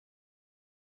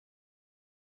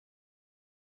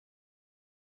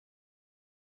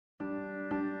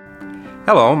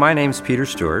Hello, my name's Peter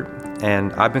Stewart,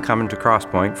 and I've been coming to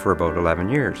Crosspoint for about 11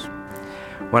 years.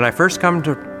 When I first come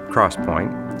to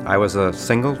Crosspoint, I was a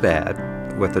single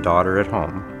dad with a daughter at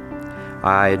home.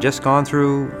 I had just gone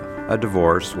through a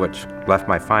divorce which left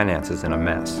my finances in a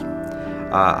mess.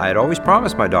 I had always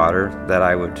promised my daughter that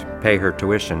I would pay her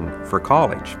tuition for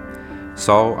college,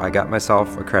 so I got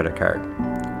myself a credit card.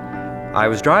 I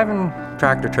was driving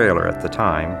tractor trailer at the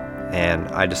time, and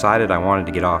I decided I wanted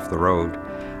to get off the road.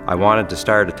 I wanted to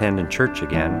start attending church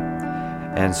again.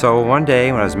 And so one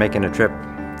day when I was making a trip,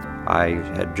 I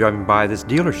had driven by this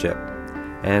dealership,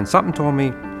 and something told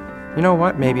me, you know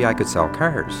what, maybe I could sell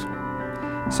cars.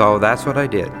 So that's what I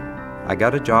did. I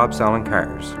got a job selling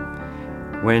cars.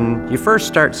 When you first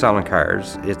start selling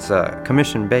cars, it's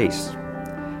commission-based.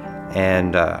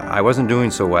 And I wasn't doing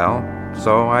so well,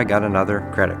 so I got another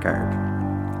credit card.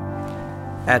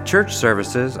 At church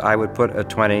services, I would put a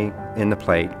 20 in the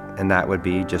plate, and that would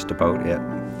be just about it.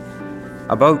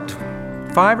 About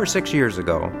 5 or 6 years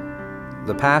ago,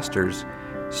 the pastors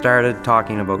started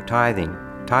talking about tithing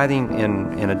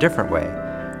in a different way,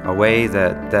 a way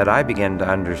that I began to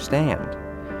understand.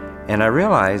 And I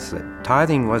realized that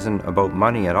tithing wasn't about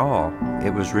money at all,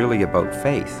 it was really about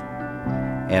faith,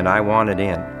 and I wanted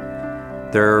in.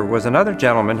 There was another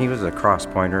gentleman, he was a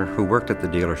Crosspointer, who worked at the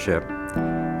dealership,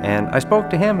 and I spoke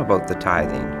to him about the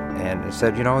tithing, and I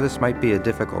said, you know, this might be a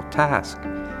difficult task.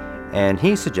 And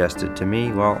he suggested to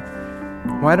me, well,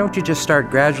 why don't you just start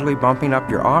gradually bumping up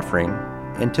your offering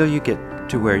until you get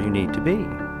to where you need to be?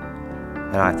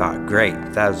 And I thought, great,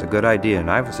 that was a good idea,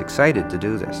 and I was excited to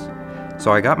do this.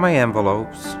 So I got my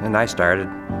envelopes, and I started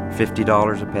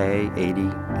 $50 a pay,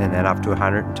 $80, and then up to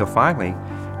 $100, until finally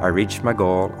I reached my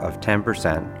goal of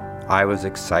 10%. I was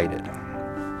excited.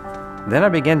 Then I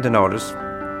began to notice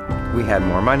we had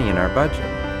more money in our budget.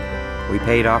 We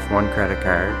paid off one credit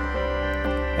card,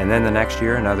 and then the next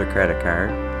year another credit card,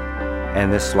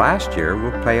 and this last year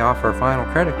we'll pay off our final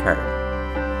credit card.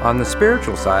 On the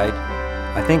spiritual side,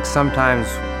 I think sometimes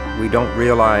we don't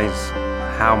realize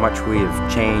how much we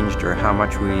have changed or how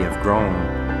much we have grown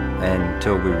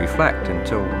until we reflect,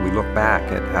 until we look back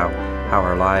at how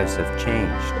our lives have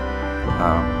changed.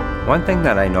 One thing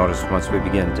that I noticed once we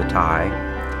began to tithe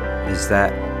is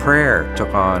that prayer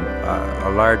took on a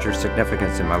larger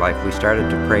significance in my life. We started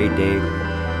to pray daily,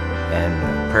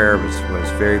 and prayer was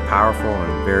very powerful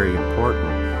and very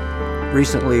important.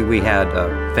 Recently we had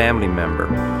a family member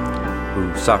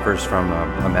who suffers from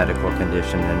a medical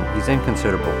condition, and he's in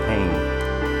considerable pain,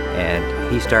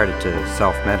 and he started to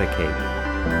self-medicate,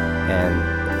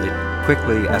 and it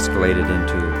quickly escalated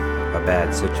into a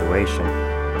bad situation.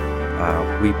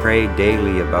 We prayed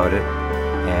daily about it,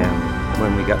 and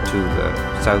when we got to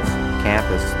the South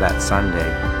Campus that Sunday,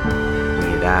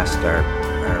 we had asked our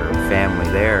family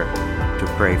there to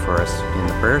pray for us in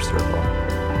the prayer circle.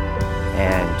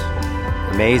 And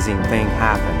an amazing thing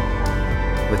happened.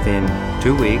 Within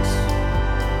 2 weeks,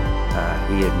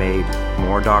 he had made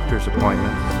more doctor's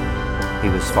appointments. He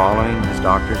was following his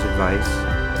doctor's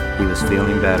advice. He was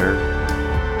feeling better,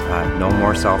 no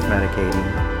more self-medicating,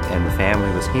 and the family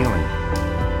was healing.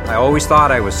 I always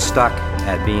thought I was stuck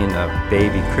at being a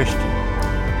baby Christian,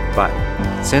 but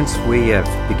since we have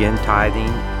begun tithing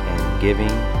and giving,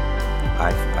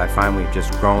 I find we've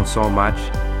just grown so much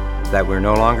that we're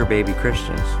no longer baby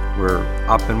Christians. We're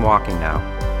up and walking now,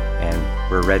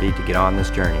 and we're ready to get on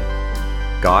this journey.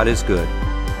 God is good.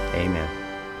 Amen.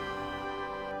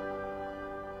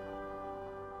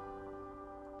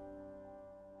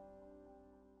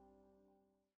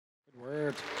 Good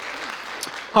word.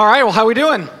 All right, well, how are we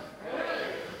doing?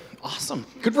 Awesome.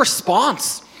 Good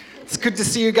response. It's good to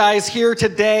see you guys here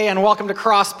today, and welcome to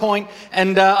Crosspoint.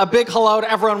 And a big hello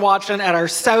to everyone watching at our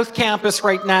South Campus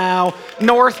right now.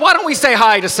 North, why don't we say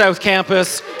hi to South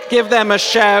Campus? Give them a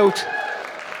shout.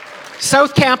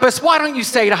 South Campus, why don't you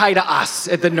say hi to us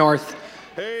at the North?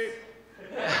 Hey.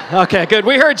 Okay, good.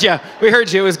 We heard you.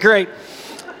 It was great.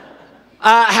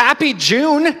 Happy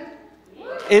June.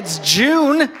 It's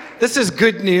June. This is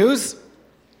good news.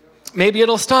 Maybe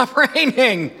it'll stop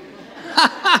raining.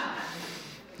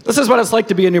 This is what it's like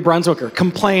to be a New Brunswicker.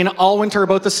 Complain all winter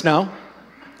about the snow,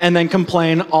 and then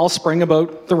complain all spring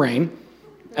about the rain,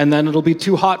 and then it'll be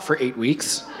too hot for 8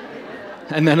 weeks,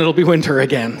 and then it'll be winter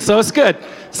again. So it's good.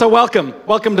 So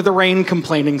welcome to the rain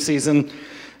complaining season.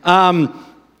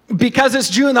 Because it's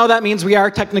June, though, that means we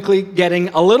are technically getting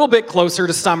a little bit closer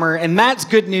to summer, and that's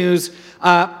good news.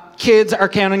 Kids are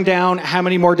counting down how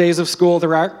many more days of school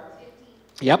there are.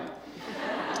 15. Yep.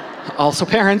 Also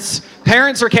parents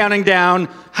are counting down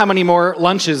how many more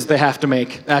lunches they have to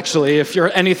make, actually. If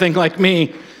you're anything like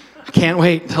me, I can't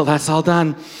wait until that's all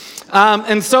done.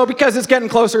 And so because it's getting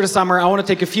closer to summer, I want to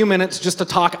take a few minutes just to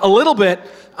talk a little bit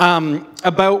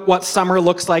about what summer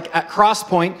looks like at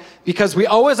Crosspoint, because we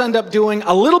always end up doing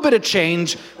a little bit of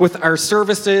change with our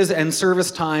services and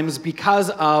service times because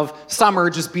of summer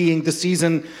just being the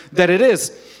season that it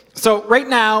is. So right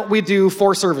now we do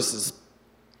 4 services,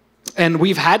 and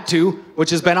we've had to,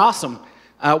 which has been awesome.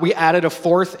 We added a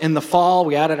 4th in the fall.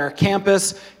 We added our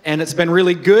campus, and it's been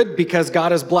really good because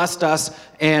God has blessed us,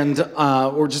 and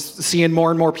we're just seeing more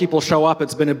and more people show up.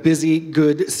 It's been a busy,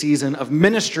 good season of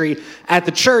ministry at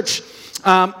the church.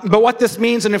 But what this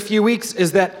means in a few weeks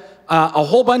is that a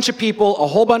whole bunch of people, a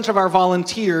whole bunch of our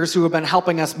volunteers who have been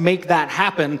helping us make that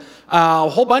happen, a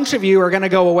whole bunch of you are going to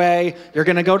go away. You're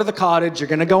going to go to the cottage. You're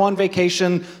going to go on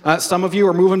vacation. Some of you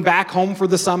are moving back home for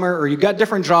the summer, or you've got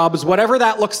different jobs, whatever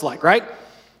that looks like, right?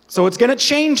 So it's going to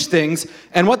change things,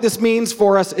 and what this means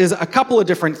for us is a couple of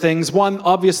different things. One,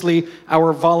 obviously,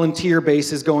 our volunteer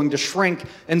base is going to shrink,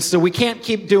 and so we can't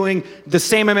keep doing the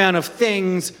same amount of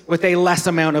things with a less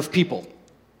amount of people.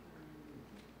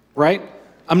 Right?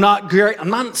 I'm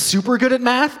not super good at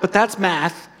math, but that's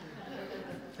math.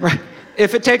 Right?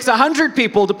 If it takes 100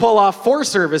 people to pull off 4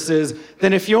 services,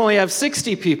 then if you only have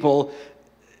 60 people,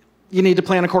 you need to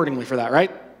plan accordingly for that, right?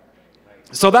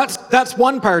 So that's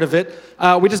one part of it.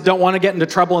 We just don't want to get into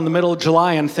trouble in the middle of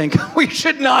July and think, we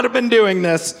should not have been doing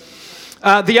this.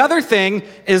 The other thing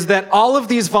is that all of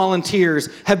these volunteers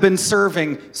have been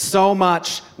serving so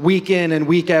much week in and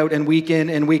week out and week in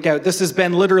and week out. This has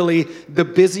been literally the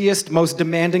busiest, most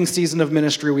demanding season of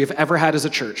ministry we've ever had as a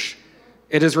church.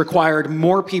 It has required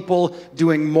more people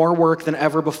doing more work than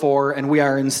ever before, and we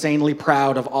are insanely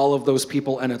proud of all of those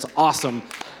people, and it's awesome.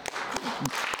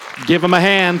 Give them a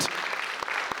hand.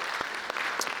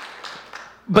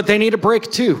 But they need a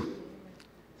break too.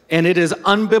 And it is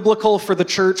unbiblical for the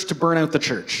church to burn out the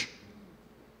church.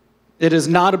 It is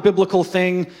not a biblical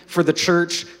thing for the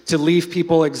church to leave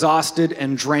people exhausted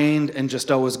and drained and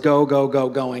just always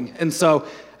going. And so,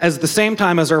 at the same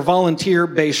time as our volunteer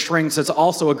base shrinks, it's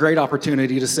also a great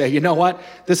opportunity to say, you know what?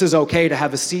 This is okay to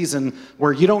have a season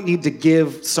where you don't need to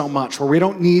give so much, where we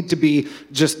don't need to be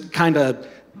just kind of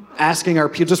asking our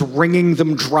people, just wringing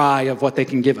them dry of what they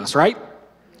can give us, right?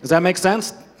 Does that make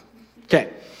sense?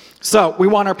 Okay. So we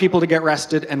want our people to get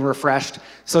rested and refreshed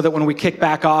so that when we kick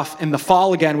back off in the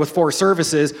fall again with 4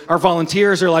 services, our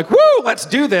volunteers are like, woo, let's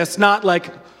do this. Not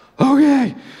like,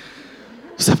 okay,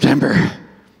 September.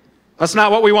 That's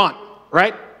not what we want,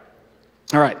 right?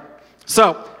 All right.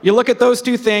 So you look at those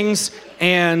 2 things,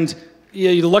 and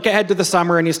you look ahead to the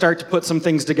summer, and you start to put some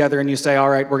things together, and you say, all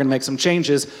right, we're going to make some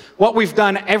changes. What we've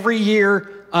done every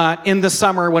year in the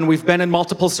summer when we've been in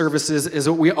multiple services is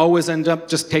that we always end up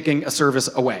just taking a service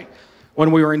away.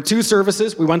 When we were in 2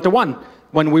 services, we went to 1.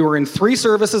 When we were in 3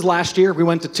 services last year, we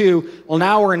went to 2. Well,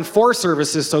 now we're in 4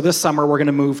 services, so this summer we're going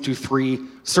to move to 3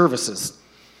 services.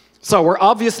 So we're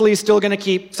obviously still going to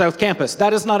keep South Campus.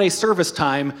 That is not a service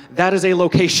time, that is a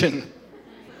location,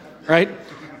 right?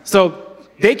 So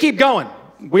they keep going.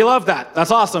 We love that.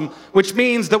 That's awesome. Which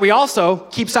means that we also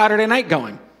keep Saturday night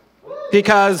going.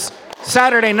 Because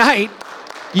Saturday night,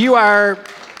 we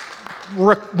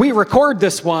record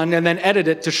this one and then edit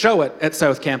it to show it at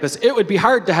South Campus. It would be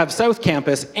hard to have South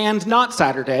Campus and not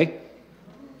Saturday.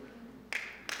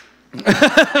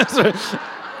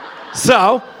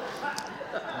 So,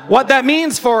 what that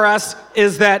means for us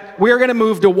is that we're going to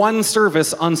move to 1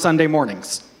 service on Sunday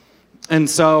mornings. And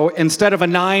so instead of a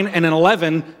 9 and an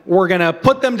 11, we're going to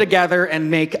put them together and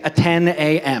make a 10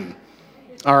 a.m.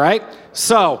 All right?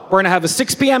 So we're going to have a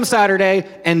 6 p.m. Saturday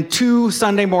and 2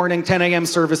 Sunday morning 10 a.m.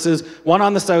 services, 1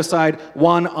 on the south side,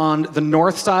 1 on the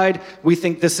north side. We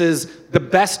think this is the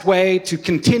best way to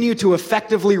continue to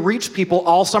effectively reach people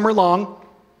all summer long,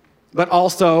 but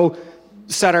also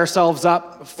set ourselves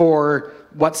up for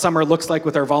what summer looks like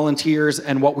with our volunteers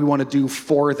and what we want to do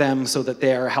for them so that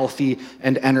they are healthy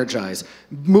and energized.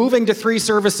 Moving to 3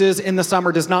 services in the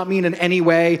summer does not mean in any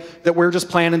way that we're just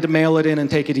planning to mail it in and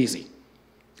take it easy.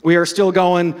 We are still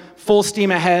going full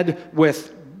steam ahead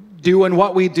with doing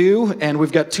what we do, and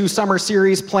we've got 2 summer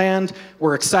series planned.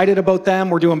 We're excited about them.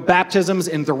 We're doing baptisms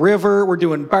in the river. We're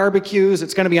doing barbecues.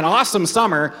 It's going to be an awesome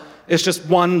summer. It's just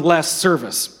 1 less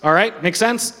service. All right? Make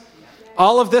sense?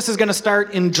 All of this is going to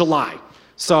start in July.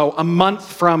 So a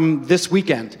month from this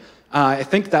weekend. I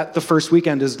think that the first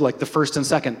weekend is like the 1st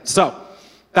and 2nd. So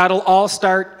that'll all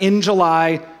start in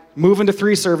July, move into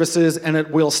 3 services, and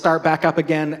it will start back up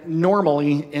again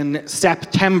normally in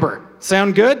September.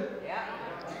 Sound good? Yeah.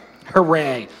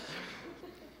 Hooray.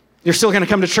 You're still going to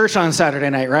come to church on Saturday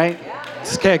night, right? Yeah.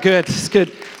 Okay, good. It's good.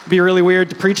 It'd be really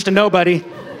weird to preach to nobody.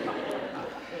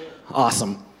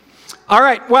 Awesome. All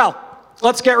right, well,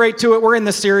 let's get right to it. We're in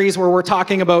the series where we're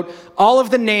talking about all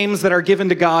of the names that are given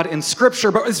to God in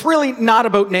Scripture, but it's really not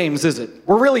about names, is it?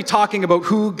 We're really talking about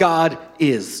who God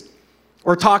is.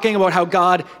 We're talking about how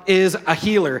God is a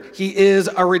healer. He is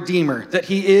a redeemer, that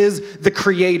he is the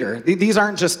creator. These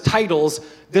aren't just titles.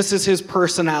 This is his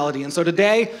personality. And so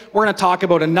today, we're going to talk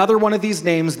about another one of these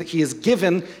names that he is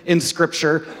given in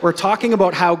Scripture. We're talking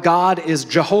about how God is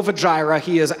Jehovah Jireh.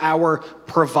 He is our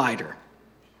provider.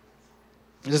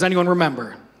 Does anyone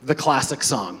remember the classic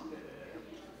song?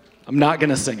 I'm not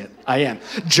going to sing it. I am.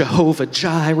 Jehovah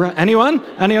Jireh. Anyone?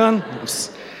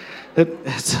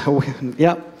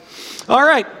 Yep. All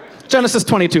right. Genesis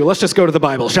 22. Let's just go to the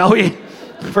Bible, shall we?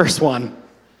 Verse 1.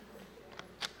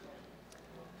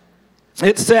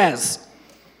 It says,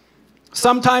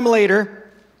 sometime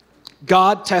later,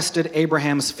 God tested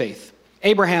Abraham's faith.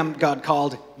 Abraham, God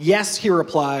called. Yes, he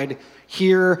replied,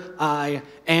 here I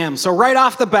am. So right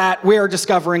off the bat, we are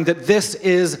discovering that this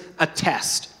is a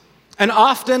test. And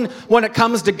often when it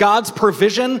comes to God's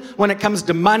provision, when it comes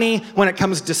to money, when it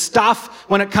comes to stuff,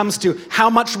 when it comes to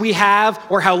how much we have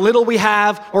or how little we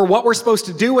have or what we're supposed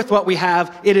to do with what we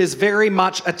have, it is very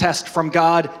much a test from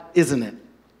God, isn't it?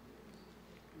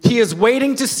 He is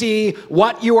waiting to see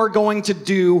what you are going to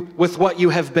do with what you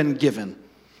have been given.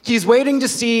 He's waiting to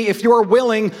see if you are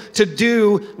willing to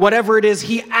do whatever it is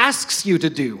he asks you to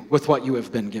do with what you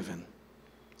have been given.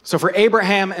 So for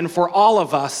Abraham and for all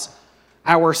of us,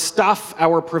 our stuff,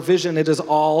 our provision, it is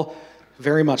all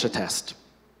very much a test.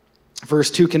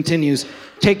 Verse 2 continues,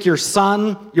 take your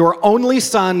son, your only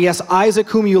son, yes, Isaac,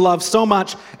 whom you love so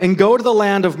much, and go to the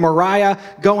land of Moriah.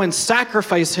 Go and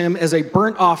sacrifice him as a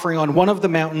burnt offering on one of the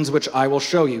mountains, which I will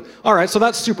show you. All right, so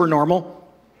that's super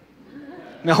normal.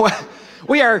 No,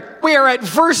 we are at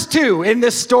verse 2, and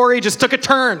this story just took a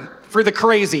turn for the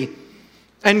crazy.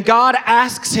 And God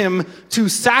asks him to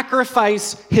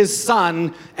sacrifice his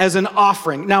son as an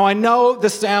offering. Now, I know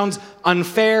this sounds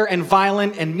unfair and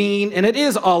violent and mean, and it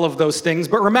is all of those things.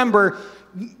 But remember,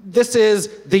 this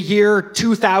is the year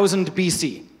 2000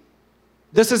 BC.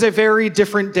 This is a very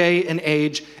different day and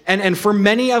age. And for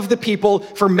many of the people,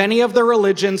 for many of the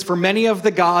religions, for many of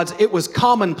the gods, it was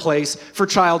commonplace for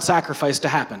child sacrifice to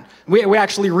happen. We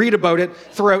actually read about it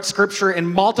throughout Scripture in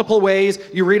multiple ways.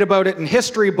 You read about it in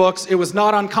history books. It was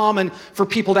not uncommon for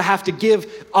people to have to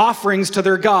give offerings to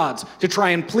their gods, to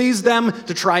try and please them,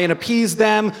 to try and appease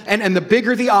them. And the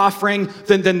bigger the offering,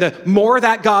 then the more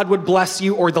that God would bless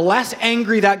you, or the less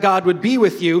angry that God would be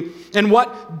with you. And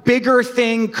what bigger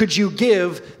thing could you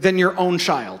give than your own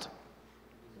child?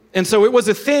 And so it was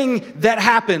a thing that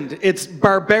happened. It's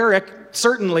barbaric,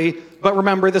 certainly, but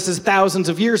remember, this is thousands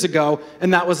of years ago,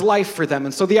 and that was life for them.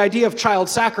 And so the idea of child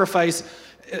sacrifice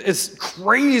is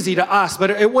crazy to us, but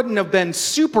it wouldn't have been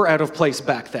super out of place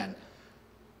back then.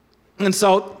 And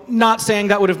so, not saying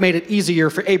that would have made it easier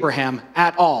for Abraham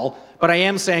at all, but I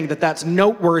am saying that that's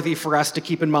noteworthy for us to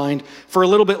keep in mind for a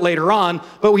little bit later on.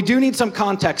 But we do need some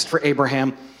context for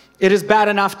Abraham. It is bad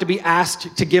enough to be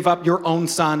asked to give up your own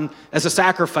son as a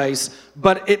sacrifice,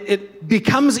 but it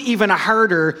becomes even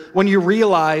harder when you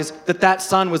realize that that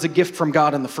son was a gift from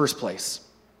God in the first place.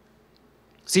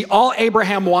 See, all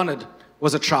Abraham wanted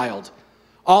was a child.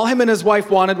 All him and his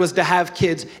wife wanted was to have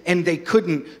kids, and they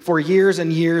couldn't for years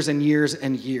and years and years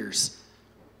and years.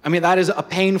 I mean, that is a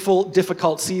painful,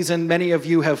 difficult season. Many of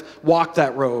you have walked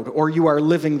that road, or you are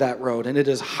living that road, and it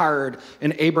is hard.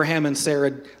 And Abraham and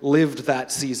Sarah lived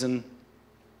that season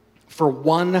for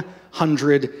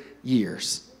 100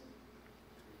 years.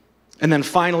 And then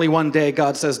finally one day,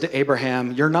 God says to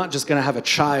Abraham, you're not just going to have a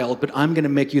child, but I'm going to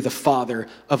make you the father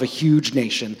of a huge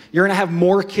nation. You're going to have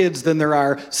more kids than there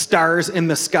are stars in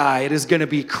the sky. It is going to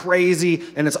be crazy,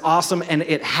 and it's awesome, and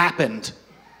it happened.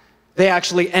 They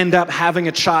actually end up having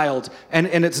a child, and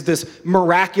it's this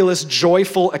miraculous,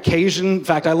 joyful occasion. In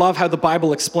fact, I love how the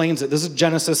Bible explains it. This is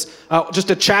Genesis,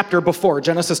 just a chapter before,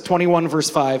 Genesis 21, verse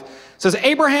 5. It says,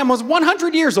 Abraham was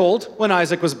 100 years old when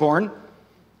Isaac was born,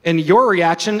 and your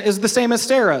reaction is the same as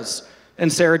Sarah's.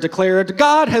 And Sarah declared,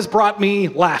 God has brought me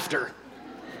laughter.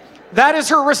 That is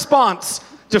her response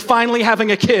to finally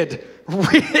having a kid.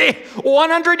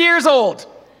 100 years old,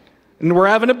 and we're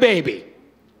having a baby.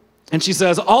 And she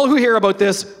says, all who hear about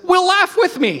this will laugh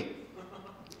with me.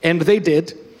 And they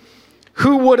did.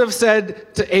 Who would have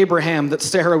said to Abraham that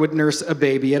Sarah would nurse a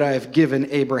baby, yet I have given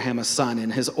Abraham a son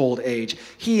in his old age.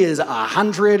 He is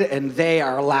 100, and they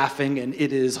are laughing, and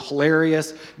it is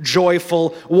hilarious,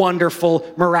 joyful, wonderful,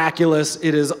 miraculous.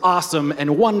 It is awesome.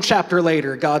 And one chapter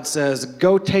later, God says,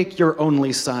 go take your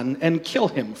only son and kill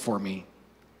him for me.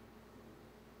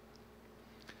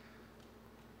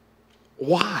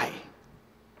 Why?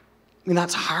 I mean,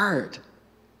 that's hard.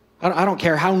 I don't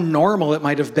care how normal it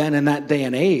might have been in that day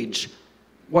and age.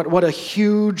 What a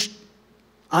huge,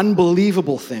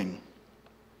 unbelievable thing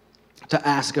to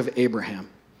ask of Abraham.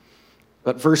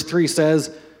 But verse 3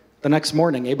 says, the next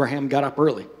morning, Abraham got up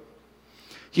early.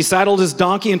 He saddled his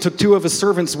donkey and took 2 of his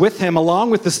servants with him,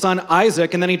 along with his son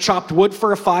Isaac, and then he chopped wood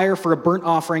for a fire for a burnt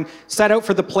offering, set out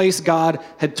for the place God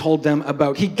had told them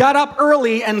about. He got up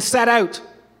early and set out.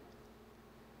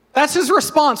 That's his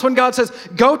response when God says,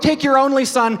 go take your only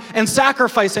son and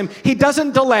sacrifice him. He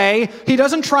doesn't delay. He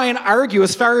doesn't try and argue,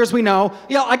 as far as we know.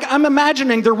 I'm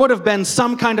imagining there would have been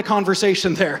some kind of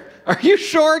conversation there. Are you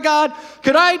sure, God?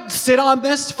 Could I sit on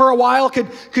this for a while?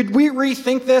 Could we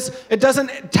rethink this? It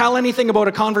doesn't tell anything about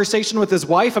a conversation with his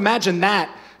wife. Imagine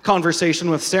that conversation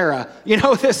with Sarah.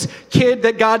 This kid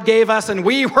that God gave us and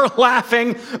we were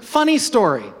laughing. Funny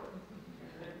story.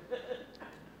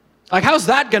 How's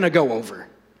that going to go over?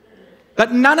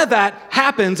 But none of that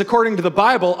happens according to the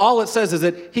Bible. All it says is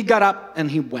that he got up and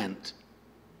he went.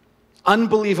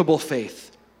 Unbelievable faith.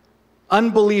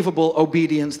 Unbelievable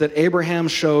obedience that Abraham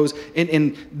shows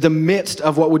in the midst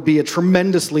of what would be a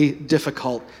tremendously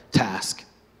difficult task.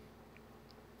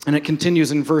 And it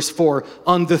continues in verse 4,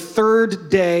 on the 3rd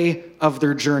day of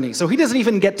their journey. So he doesn't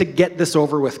even get to get this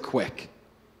over with quick.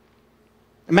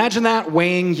 Imagine that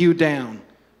weighing you down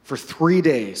for 3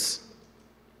 days.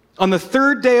 On the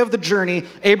 3rd day of the journey,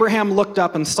 Abraham looked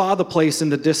up and saw the place in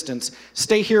the distance.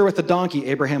 Stay here with the donkey,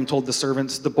 Abraham told the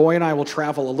servants. The boy and I will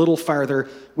travel a little farther.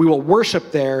 We will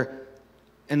worship there,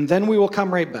 and then we will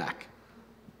come right back.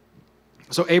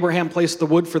 So Abraham placed the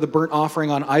wood for the burnt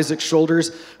offering on Isaac's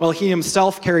shoulders, while he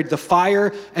himself carried the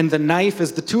fire and the knife.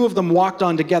 As the 2 of them walked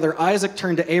on together, Isaac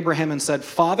turned to Abraham and said,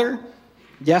 Father?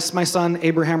 Yes, my son,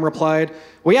 Abraham replied.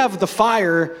 We have the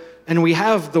fire and we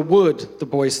have the wood, the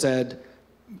boy said.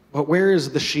 But where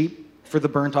is the sheep for the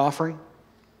burnt offering?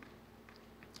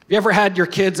 Have you ever had your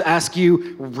kids ask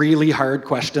you really hard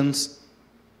questions?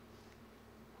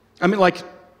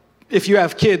 If you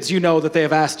have kids, you know that they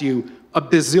have asked you a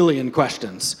bazillion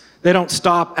questions. They don't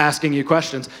stop asking you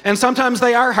questions. And sometimes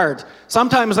they are hard.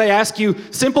 Sometimes they ask you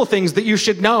simple things that you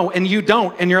should know and you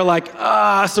don't. And you're like,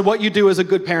 so what you do as a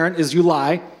good parent is you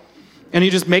lie and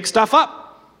you just make stuff up.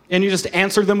 And you just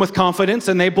answer them with confidence,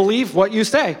 and they believe what you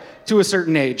say to a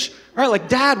certain age. Right?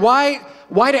 Dad, why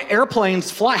do airplanes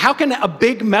fly? How can a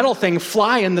big metal thing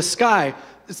fly in the sky?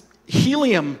 It's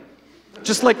helium,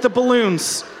 just like the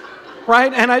balloons,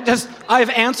 right? And I've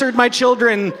answered my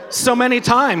children so many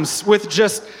times with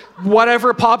just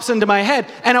whatever pops into my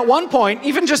head. And at one point,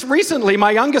 even just recently,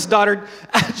 my youngest daughter,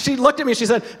 she looked at me, she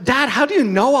said, Dad, how do you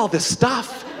know all this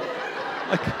stuff?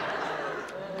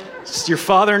 Your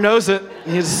father knows it.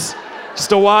 He's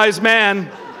just a wise man.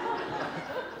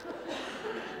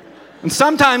 And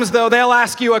sometimes, though, they'll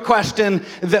ask you a question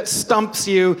that stumps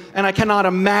you, and I cannot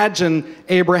imagine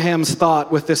Abraham's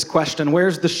thought with this question.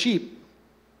 Where's the sheep,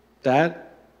 Dad?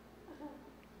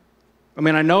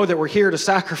 I know that we're here to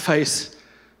sacrifice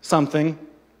something.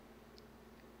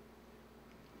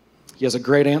 He has a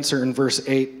great answer in verse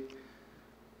 8.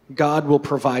 God will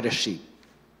provide a sheep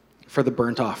for the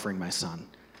burnt offering, my son.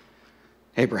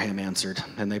 Abraham answered,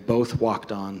 and they both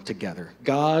walked on together.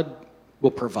 God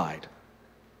will provide.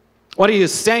 What he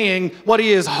is saying, what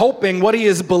he is hoping, what he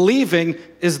is believing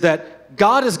is that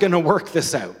God is going to work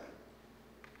this out.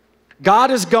 God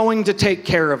is going to take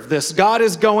care of this. God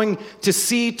is going to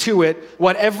see to it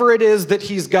whatever it is that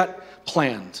he's got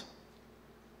planned.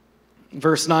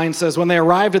 Verse 9 says, when they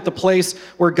arrived at the place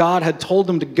where God had told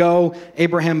them to go,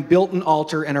 Abraham built an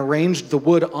altar and arranged the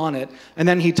wood on it. And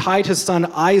then he tied his son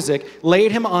Isaac,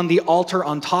 laid him on the altar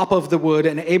on top of the wood,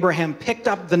 and Abraham picked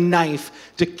up the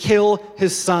knife to kill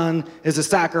his son as a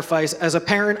sacrifice. As a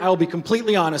parent, I will be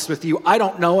completely honest with you. I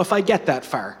don't know if I get that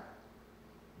far.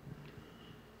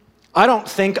 I don't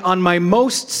think on my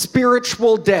most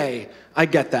spiritual day I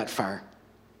get that far.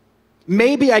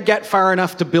 Maybe I get far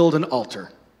enough to build an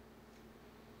altar.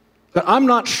 But I'm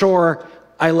not sure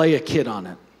I lay a kid on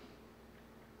it.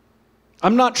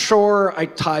 I'm not sure I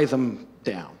tie them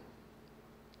down.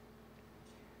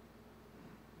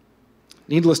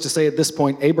 Needless to say, at this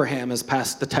point, Abraham has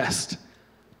passed the test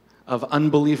of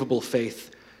unbelievable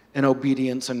faith and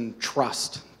obedience and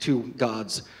trust to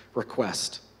God's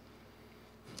request.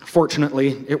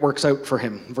 Fortunately, it works out for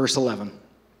him. Verse 11.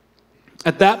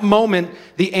 At that moment,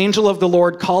 the angel of the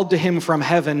Lord called to him from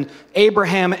heaven,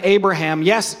 Abraham, Abraham.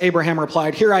 Yes, Abraham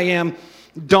replied, here I am.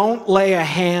 Don't lay a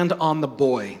hand on the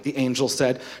boy, the angel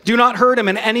said. Do not hurt him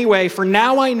in any way, for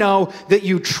now I know that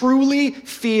you truly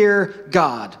fear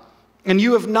God, and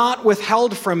you have not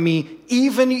withheld from me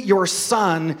even your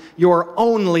son, your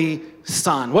only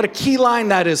son. What a key line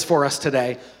that is for us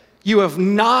today. You have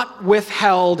not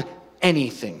withheld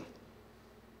anything.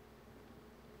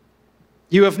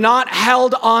 You have not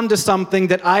held on to something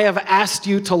that I have asked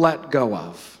you to let go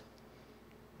of.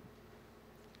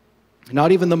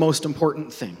 Not even the most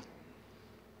important thing.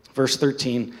 Verse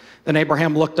 13, then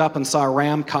Abraham looked up and saw a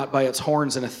ram caught by its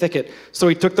horns in a thicket. So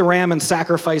he took the ram and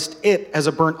sacrificed it as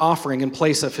a burnt offering in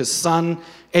place of his son.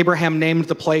 Abraham named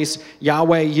the place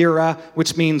Yahweh Yireh,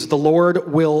 which means the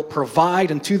Lord will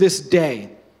provide. And to this day,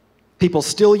 people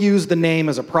still use the name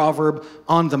as a proverb,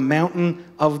 on the mountain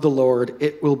of the Lord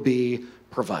it will be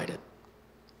provided.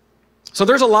 So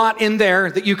there's a lot in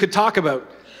there that you could talk about.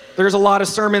 There's a lot of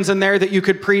sermons in there that you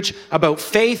could preach about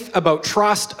faith, about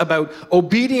trust, about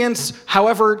obedience,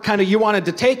 however kind of you wanted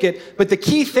to take it. But the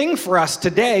key thing for us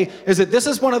today is that this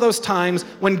is one of those times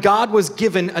when God was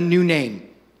given a new name.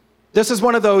 This is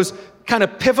one of those kind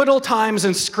of pivotal times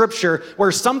in Scripture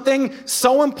where something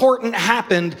so important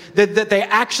happened that they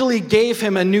actually gave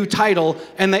him a new title,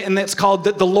 and it's called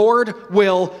that the Lord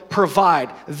will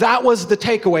provide. That was the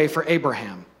takeaway for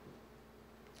Abraham.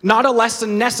 Not a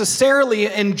lesson necessarily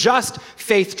in just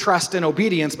faith, trust, and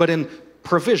obedience, but in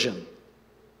provision.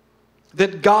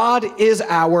 That God is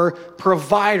our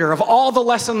provider. Of all the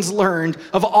lessons learned,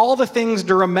 of all the things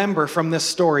to remember from this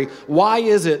story, why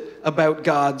is it about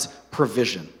God's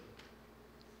provision?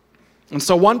 And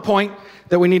so one point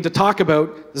that we need to talk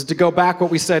about is to go back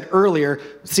what we said earlier.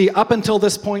 See, up until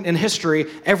this point in history,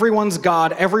 everyone's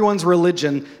God, everyone's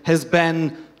religion has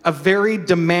been a very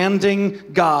demanding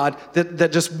God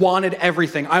that just wanted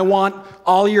everything. I want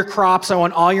all your crops. I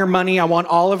want all your money. I want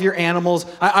all of your animals.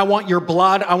 I want your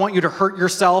blood. I want you to hurt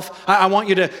yourself. I want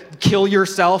you to kill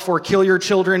yourself or kill your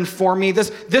children for me.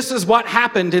 This is what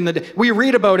happened in the day. We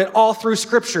read about it all through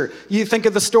Scripture. You think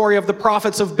of the story of the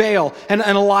prophets of Baal and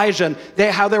Elijah,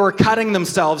 and how they were cutting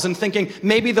themselves and thinking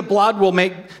maybe the blood will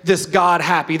make this God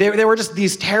happy. They were just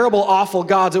these terrible, awful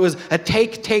gods. It was a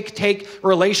take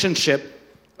relationship.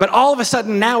 But all of a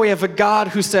sudden now we have a God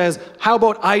who says, how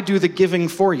about I do the giving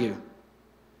for you?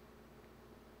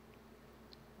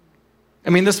 I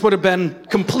mean, this would have been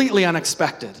completely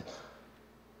unexpected.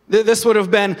 This would have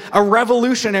been a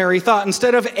revolutionary thought.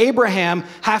 Instead of Abraham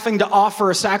having to offer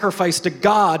a sacrifice to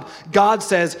God, God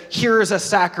says, here's a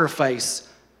sacrifice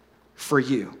for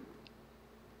you.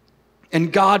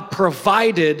 And God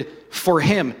provided for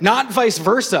him, not vice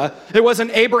versa. It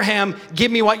wasn't Abraham,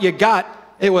 give me what you got.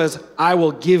 It was, I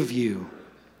will give you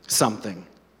something.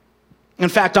 In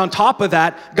fact, on top of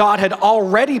that, God had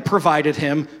already provided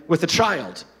him with a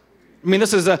child. I mean,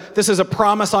 this is a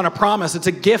promise on a promise. It's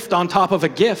a gift on top of a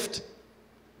gift.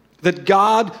 That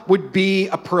God would be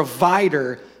a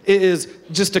provider is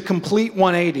just a complete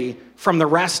 180 from the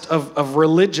rest of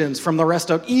religions, from the rest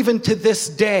of, even to this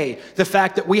day, the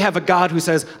fact that we have a God who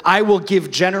says, I will give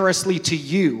generously to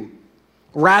you.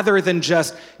 Rather than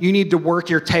just, you need to work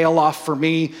your tail off for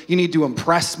me, you need to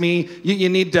impress me, you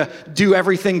need to do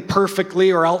everything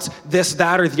perfectly or else this,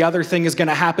 that, or the other thing is going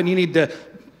to happen. You need to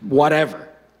whatever.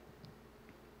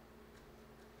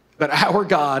 But our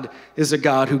God is a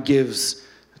God who gives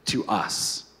to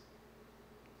us.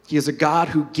 He is a God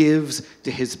who gives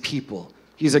to his people.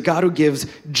 He's a God who gives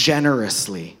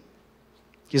generously.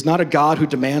 He's not a God who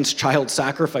demands child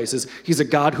sacrifices. He's a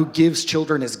God who gives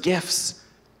children as gifts.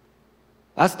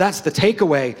 That's the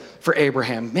takeaway for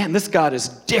Abraham. Man, this God is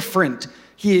different.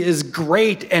 He is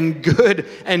great and good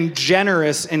and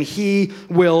generous, and he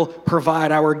will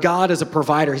provide. Our God is a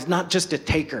provider. He's not just a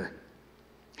taker.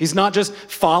 He's not just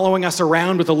following us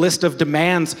around with a list of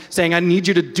demands saying, I need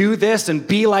you to do this and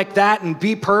be like that and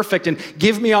be perfect and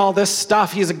give me all this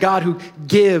stuff. He's a God who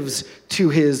gives to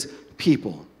his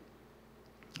people.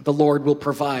 The Lord will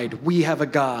provide. We have a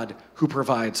God who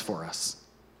provides for us.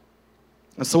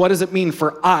 And so what does it mean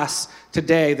for us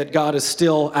today that God is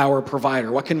still our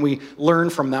provider? What can we learn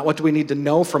from that? What do we need to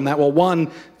know from that?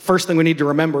 Well, first thing we need to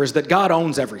remember is that God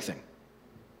owns everything.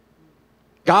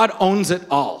 God owns it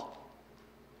all.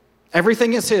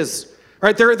 Everything is his.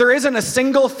 Right? There isn't a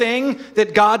single thing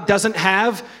that God doesn't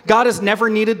have. God has never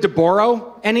needed to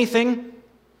borrow anything.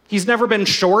 He's never been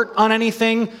short on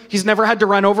anything. He's never had to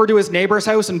run over to his neighbor's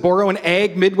house and borrow an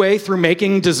egg midway through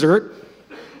making dessert.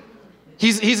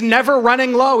 He's never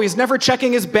running low. He's never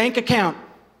checking his bank account.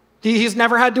 He's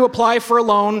never had to apply for a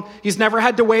loan. He's never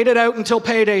had to wait it out until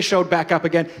payday showed back up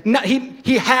again. No,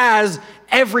 he has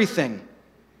everything.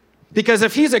 Because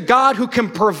if he's a God who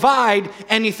can provide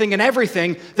anything and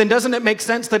everything, then doesn't it make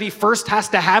sense that he first has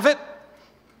to have it?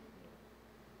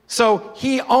 So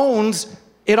he owns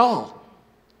it all.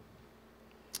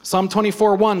 Psalm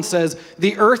 24:1 says,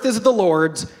 the earth is the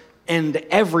Lord's and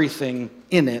everything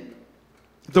in it,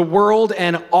 The world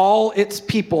and all its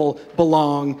people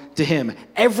belong to him.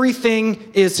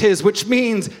 Everything is his, which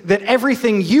means that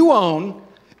everything you own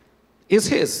is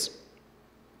his.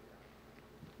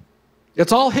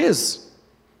 It's all his.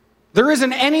 There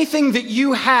isn't anything that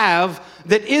you have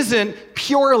that isn't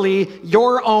purely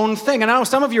your own thing. And I know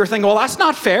some of you are thinking, well, that's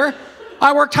not fair.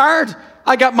 I worked hard.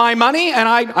 I got my money and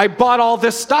I bought all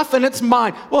this stuff and it's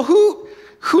mine. Well, who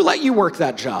let you work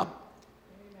that job?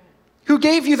 Who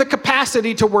gave you the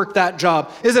capacity to work that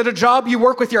job? Is it a job you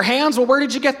work with your hands? Well, where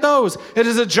did you get those? It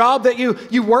is a job that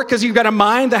you work because you've got a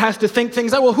mind that has to think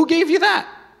things out. Well, who gave you that?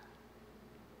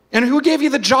 And who gave you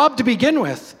the job to begin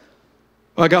with?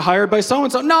 Well, I got hired by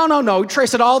so-and-so. No.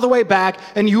 Trace it all the way back,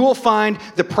 and you will find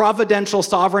the providential,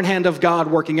 sovereign hand of God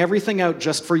working everything out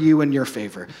just for you in your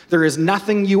favor. There is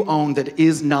nothing you own that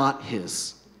is not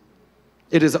his.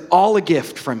 It is all a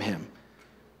gift from him.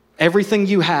 Everything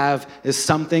you have is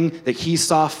something that he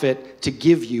saw fit to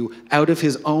give you out of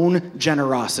his own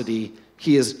generosity.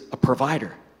 He is a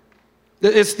provider.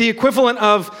 It's the equivalent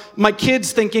of my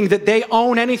kids thinking that they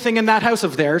own anything in that house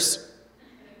of theirs.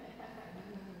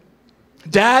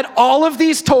 Dad, all of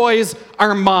these toys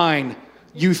are mine.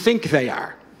 You think they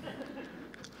are.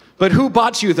 But who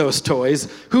bought you those toys?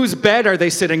 Whose bed are they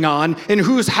sitting on? And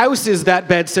whose house is that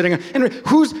bed sitting on? And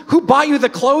who bought you the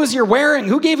clothes you're wearing?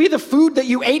 Who gave you the food that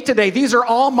you ate today? These are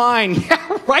all mine.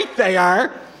 Yeah, right they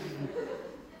are.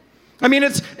 I mean,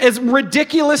 it's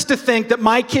ridiculous to think that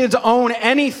my kids own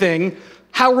anything.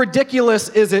 How ridiculous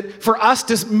is it for us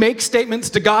to make statements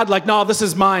to God like, no, this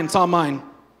is mine, it's all mine.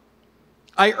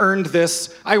 I earned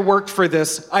this, I worked for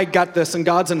this, I got this, and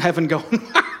God's in heaven going,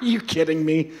 are you kidding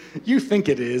me? You think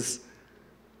it is.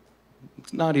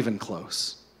 It's not even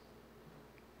close.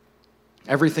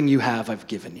 Everything you have, I've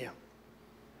given you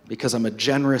because I'm a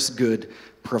generous, good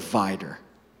provider.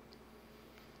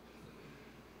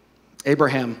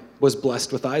 Abraham was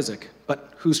blessed with Isaac,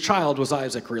 but whose child was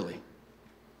Isaac really?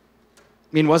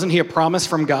 I mean, wasn't he a promise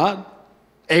from God?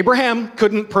 Abraham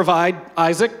couldn't provide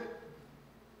Isaac.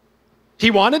 He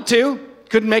wanted to,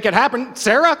 couldn't make it happen.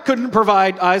 Sarah couldn't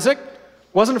provide Isaac.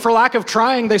 Wasn't for lack of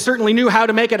trying. They certainly knew how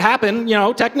to make it happen,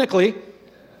 technically.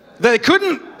 They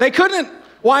couldn't.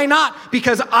 Why not?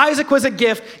 Because Isaac was a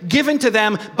gift given to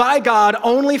them by God,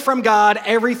 only from God.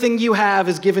 Everything you have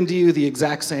is given to you the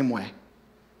exact same way.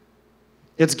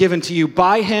 It's given to you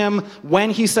by him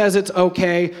when he says it's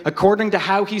okay, according to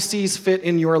how he sees fit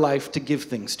in your life to give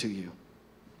things to you.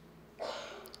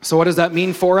 So what does that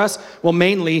mean for us? Well,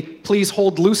 mainly, please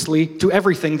hold loosely to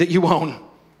everything that you own.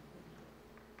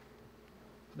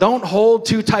 Don't hold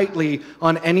too tightly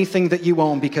on anything that you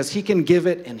own because he can give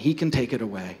it and he can take it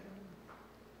away.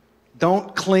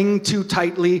 Don't cling too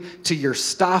tightly to your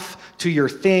stuff, to your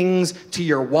things, to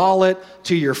your wallet,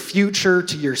 to your future,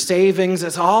 to your savings.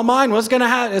 It's all mine. What's going to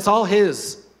happen? It's all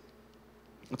his.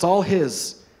 It's all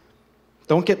his.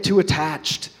 Don't get too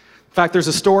attached. In fact, there's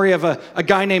a story of a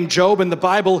guy named Job in the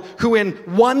Bible who in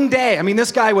one day,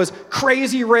 this guy was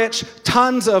crazy rich,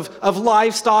 tons of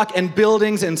livestock and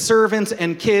buildings and servants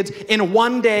and kids. In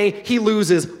one day, he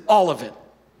loses all of it.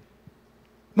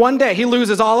 One day, he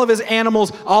loses all of his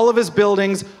animals, all of his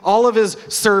buildings, all of his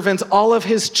servants, all of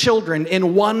his children.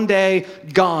 In one day,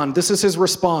 gone. This is his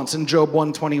response in Job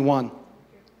 1:21.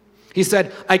 He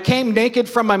said, I came naked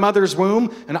from my mother's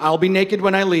womb, and I'll be naked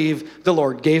when I leave. The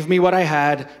Lord gave me what I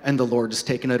had, and the Lord has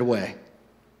taken it away.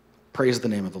 Praise the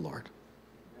name of the Lord.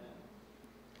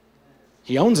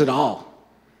 He owns it all.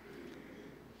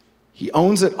 He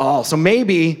owns it all. So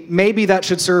maybe that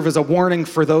should serve as a warning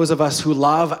for those of us who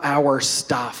love our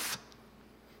stuff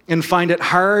and find it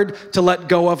hard to let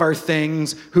go of our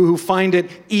things, who find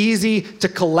it easy to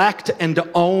collect and to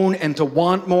own and to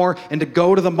want more and to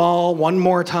go to the mall one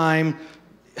more time.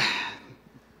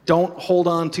 Don't hold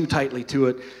on too tightly to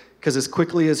it, because as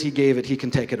quickly as he gave it, he can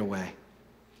take it away.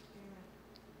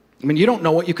 You don't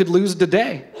know what you could lose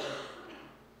today.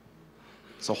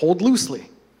 So hold loosely.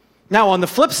 Now, on the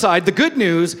flip side, the good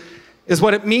news is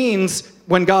what it means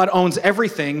when God owns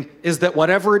everything is that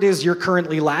whatever it is you're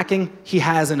currently lacking, he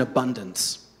has in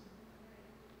abundance.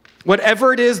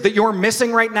 Whatever it is that you're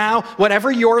missing right now,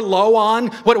 whatever you're low on,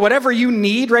 whatever you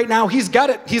need right now, he's got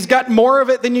it. He's got more of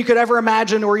it than you could ever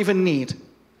imagine or even need.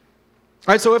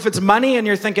 All right, so if it's money and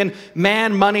you're thinking,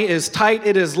 man, money is tight,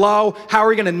 it is low, how are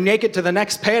we going to make it to the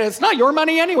next pay? It's not your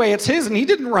money anyway, it's his, and he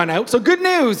didn't run out, so good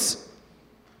news.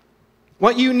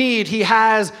 What you need, he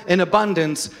has in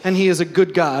abundance, and he is a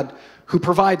good God who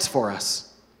provides for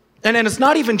us. And it's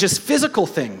not even just physical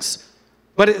things.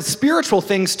 But it's spiritual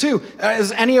things too.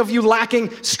 Is any of you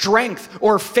lacking strength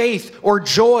or faith or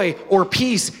joy or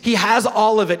peace? He has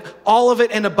all of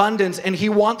it in abundance, and he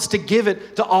wants to give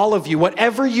it to all of you.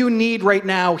 Whatever you need right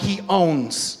now, he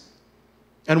owns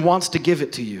and wants to give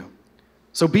it to you.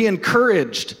 So be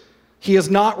encouraged. He has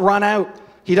not run out.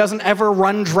 He doesn't ever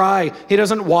run dry. He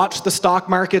doesn't watch the stock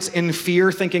markets in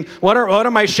fear thinking, what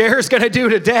are my shares going to do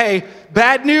today?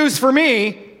 Bad news for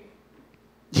me.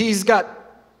 He's got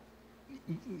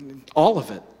all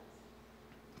of it.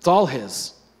 It's all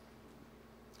his.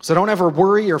 So don't ever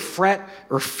worry or fret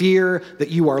or fear that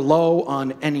you are low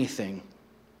on anything.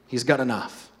 He's got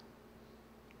enough.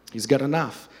 He's got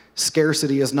enough.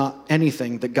 Scarcity is not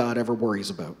anything that God ever worries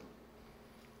about.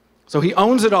 So he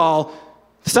owns it all.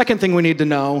 The second thing we need to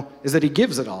know is that he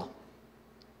gives it all.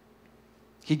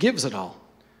 He gives it all.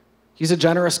 He's a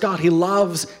generous God. He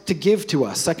loves to give to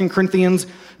us. 2 Corinthians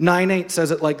 9:8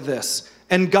 says it like this: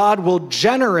 and God will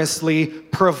generously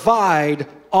provide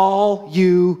all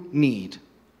you need.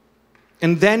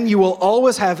 And then you will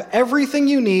always have everything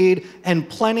you need and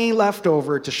plenty left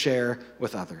over to share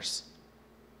with others.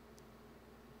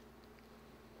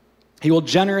 He will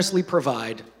generously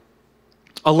provide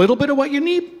a little bit of what you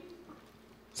need,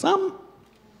 some,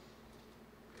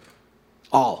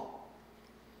 all.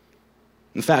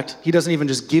 In fact, he doesn't even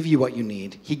just give you what you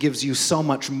need. He gives you so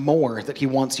much more that he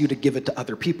wants you to give it to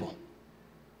other people.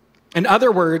 In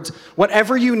other words,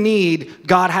 whatever you need,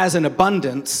 God has in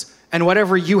abundance, and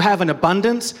whatever you have in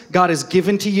abundance, God has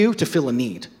given to you to fill a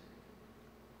need.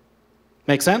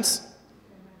 Make sense?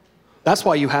 That's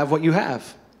why you have what you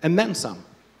have, and then some.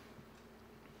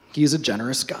 He is a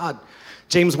generous God.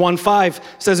 James 1:5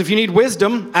 says, if you need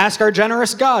wisdom, ask our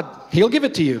generous God. He'll give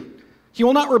it to you. He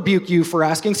will not rebuke you for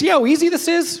asking. See how easy this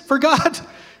is for God?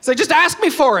 Say, just ask me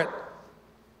for it.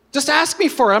 Just ask me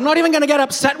for it. I'm not even going to get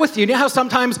upset with you. You know how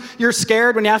sometimes you're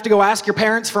scared when you have to go ask your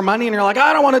parents for money and you're like,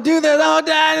 I don't want to do this. Oh,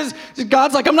 Dad.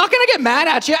 God's like, I'm not going to get mad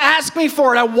at you. Ask me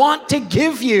for it. I want to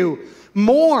give you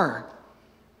more.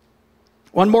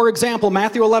 One more example,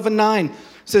 Matthew 11:9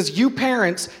 says, you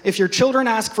parents, if your children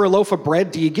ask for a loaf of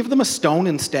bread, do you give them a stone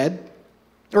instead?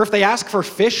 Or if they ask for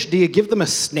fish, do you give them a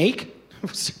snake?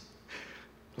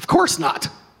 Of course not.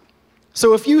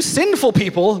 So if you sinful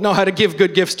people know how to give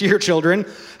good gifts to your children,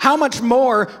 how much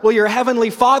more will your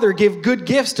heavenly Father give good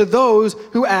gifts to those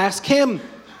who ask him?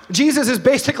 Jesus is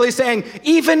basically saying,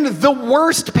 even the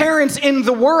worst parents in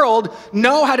the world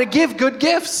know how to give good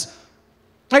gifts.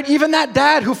 Right? Even that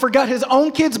dad who forgot his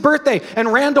own kid's birthday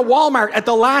and ran to Walmart at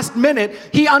the last minute,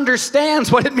 he understands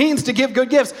what it means to give good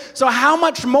gifts. So how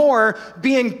much more,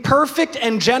 being perfect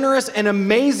and generous and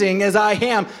amazing as I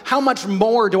am, how much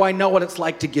more do I know what it's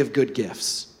like to give good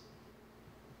gifts?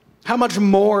 How much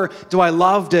more do I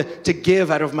love to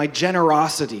give out of my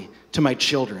generosity to my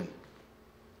children?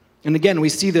 And again, we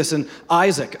see this in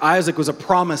Isaac. Isaac was a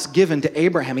promise given to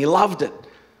Abraham. He loved it.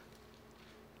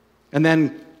 And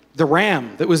then the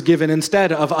ram that was given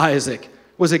instead of Isaac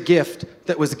was a gift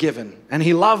that was given. And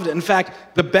he loved it. In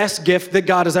fact, the best gift that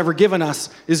God has ever given us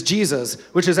is Jesus,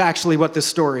 which is actually what this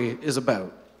story is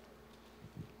about.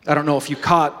 I don't know if you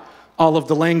caught all of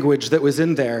the language that was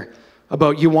in there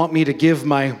about you want me to give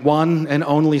my one and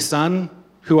only son,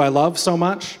 who I love so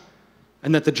much,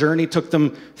 and that the journey took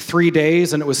them 3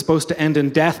 days and it was supposed to end in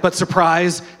death, but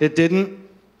surprise, it didn't.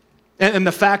 And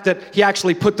the fact that he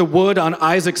actually put the wood on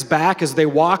Isaac's back as they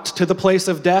walked to the place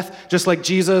of death, just like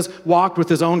Jesus walked with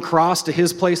his own cross to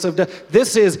his place of death.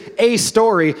 This is a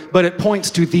story, but it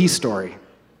points to the story.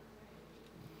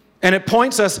 And it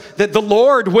points us that the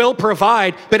Lord will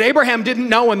provide, but Abraham didn't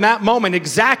know in that moment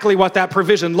exactly what that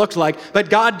provision looked like, but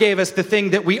God gave us the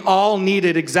thing that we all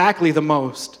needed exactly the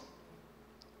most,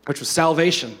 which was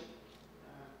salvation,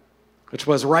 which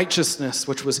was righteousness,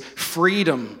 which was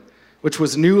freedom, which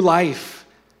was new life.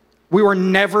 We were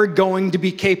never going to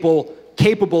be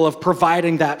capable of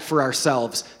providing that for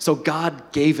ourselves. So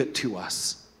God gave it to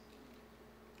us.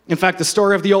 In fact, the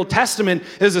story of the Old Testament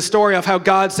is a story of how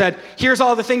God said, here's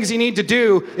all the things you need to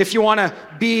do if you want to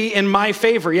be in my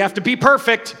favor. You have to be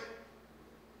perfect.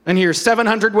 And here's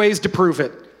 700 ways to prove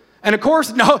it. And of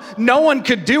course, no one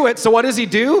could do it. So what does he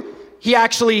do? He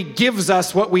actually gives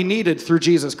us what we needed through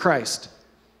Jesus Christ.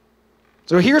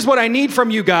 So here's what I need from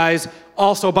you guys.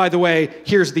 Also, by the way,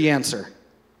 here's the answer.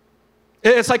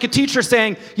 It's like a teacher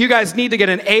saying, you guys need to get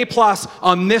an A+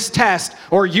 on this test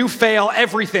or you fail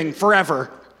everything forever.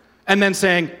 And then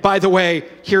saying, by the way,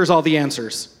 here's all the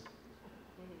answers.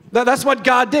 That's what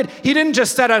God did. He didn't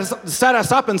just set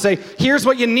us up and say, here's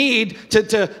what you need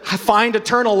to find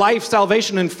eternal life,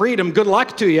 salvation, and freedom. Good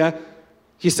luck to you.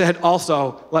 He said,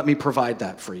 also, let me provide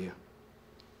that for you.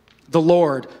 The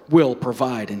Lord will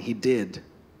provide, and he did.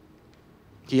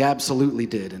 He absolutely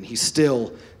did, and he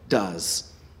still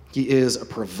does. He is a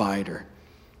provider.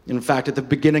 In fact, at the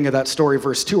beginning of that story,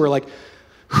 verse 2, we're like,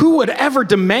 who would ever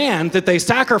demand that they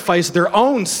sacrifice their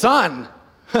own son?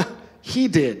 He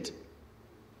did.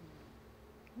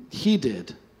 He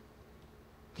did.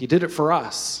 He did it for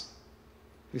us.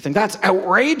 We think, that's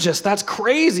outrageous, that's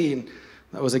crazy. And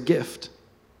that was a gift.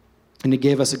 And he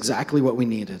gave us exactly what we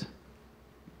needed.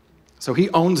 So he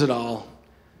owns it all,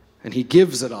 and he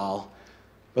gives it all.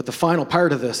 But the final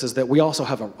part of this is that we also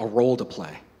have a role to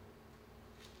play.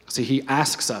 See, he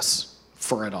asks us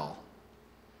for it all.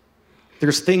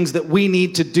 There's things that we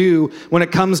need to do when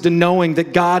it comes to knowing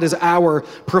that God is our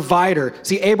provider.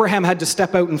 See, Abraham had to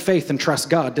step out in faith and trust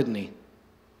God, didn't he?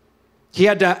 He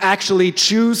had to actually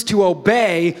choose to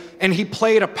obey, and he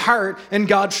played a part in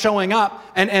God showing up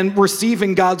and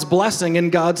receiving God's blessing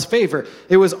and God's favor.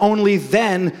 It was only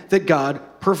then that God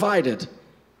provided.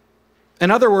 In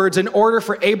other words, in order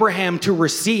for Abraham to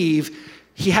receive,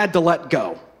 he had to let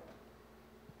go.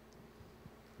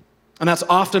 And that's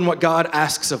often what God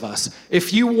asks of us.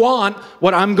 If you want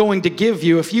what I'm going to give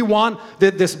you, if you want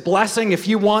this blessing, if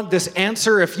you want this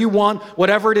answer, if you want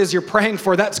whatever it is you're praying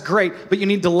for, that's great. But you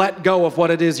need to let go of what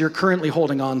it is you're currently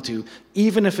holding on to,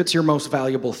 even if it's your most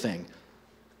valuable thing.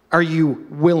 Are you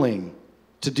willing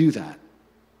to do that?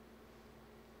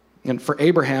 And for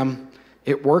Abraham,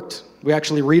 it worked. We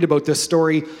actually read about this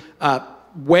story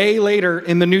way later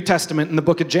in the New Testament in the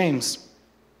book of James.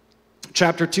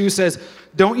 Chapter 2 says,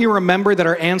 don't you remember that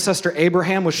our ancestor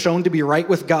Abraham was shown to be right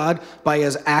with God by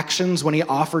his actions when he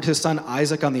offered his son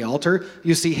Isaac on the altar?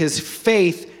 You see, his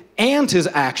faith and his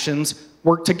actions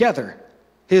worked together.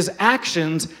 His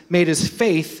actions made his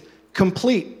faith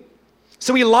complete.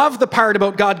 So we love the part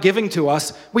about God giving to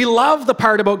us. We love the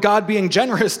part about God being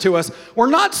generous to us. We're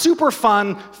not super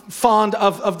fond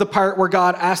of the part where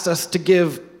God asks us to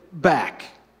give back.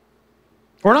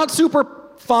 We're not super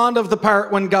fond of the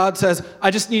part when God says,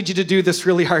 I just need you to do this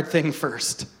really hard thing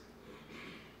first.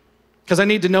 Because I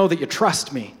need to know that you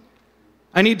trust me.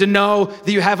 I need to know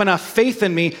that you have enough faith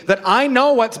in me that I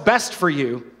know what's best for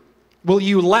you. Will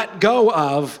you let go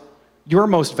of your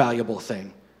most valuable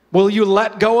thing? Will you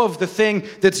let go of the thing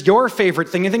that's your favorite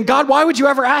thing? And think, God, why would you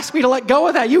ever ask me to let go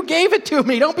of that? You gave it to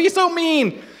me. Don't be so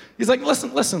mean. He's like,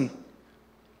 listen.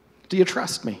 Do you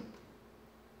trust me?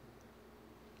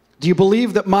 Do you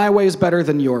believe that my way is better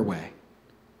than your way?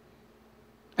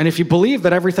 And if you believe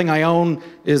that everything I own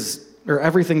or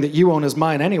everything that you own is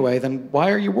mine anyway, then why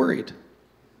are you worried?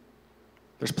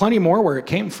 There's plenty more where it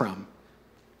came from.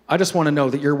 I just want to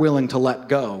know that you're willing to let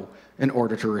go in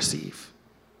order to receive.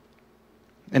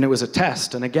 And it was a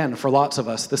test. And again, for lots of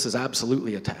us, this is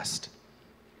absolutely a test.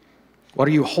 What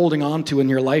are you holding on to in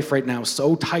your life right now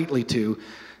so tightly to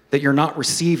that you're not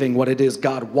receiving what it is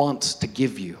God wants to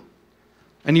give you?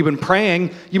 And you've been praying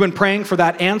for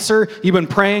that answer, you've been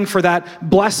praying for that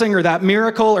blessing or that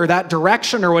miracle or that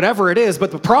direction or whatever it is, but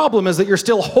the problem is that you're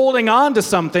still holding on to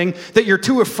something that you're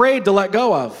too afraid to let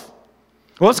go of.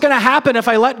 What's going to happen if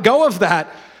I let go of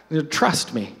that?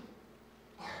 Trust me.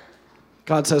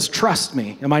 God says, trust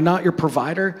me. Am I not your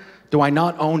provider? Do I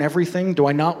not own everything? Do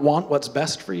I not want what's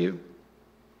best for you?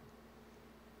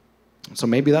 So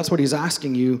maybe that's what he's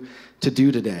asking you to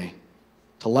do today,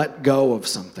 to let go of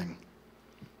something.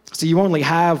 See, you only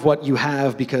have what you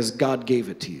have because God gave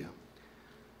it to you.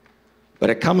 But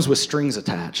it comes with strings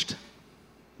attached.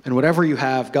 And whatever you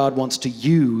have, God wants to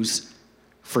use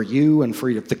for you and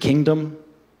for the kingdom.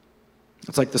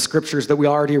 It's like the scriptures that we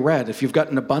already read. If you've got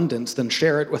an abundance, then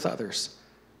share it with others.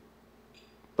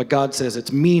 But God says,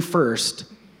 it's me first,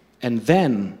 and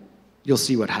then you'll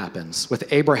see what happens.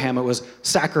 With Abraham, it was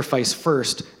sacrifice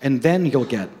first, and then you'll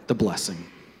get the blessing.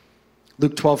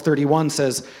 Luke 12:31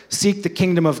 says, seek the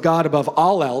kingdom of God above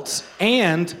all else,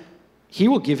 and he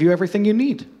will give you everything you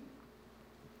need.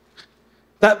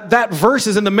 That verse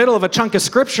is in the middle of a chunk of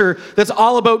scripture that's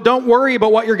all about don't worry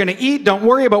about what you're going to eat, don't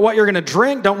worry about what you're going to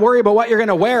drink, don't worry about what you're going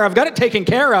to wear. I've got it taken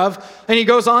care of. And he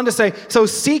goes on to say, so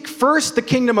seek first the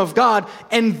kingdom of God,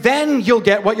 and then you'll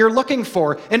get what you're looking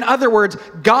for. In other words,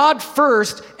 God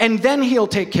first, and then he'll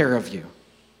take care of you.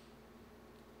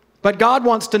 But God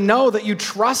wants to know that you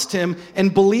trust him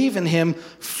and believe in him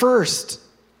first.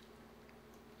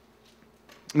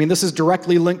 I mean, this is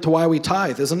directly linked to why we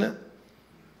tithe, isn't it?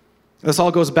 This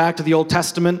all goes back to the Old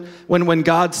Testament when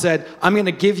God said, I'm going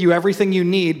to give you everything you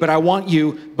need, but I want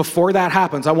you, before that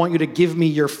happens, I want you to give me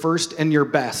your first and your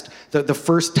best, the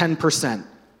first 10%.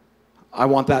 I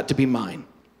want that to be mine.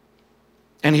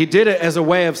 And he did it as a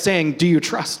way of saying, do you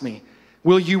trust me?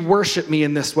 Will you worship me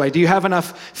in this way? Do you have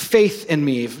enough faith in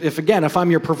me? If I'm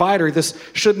your provider, this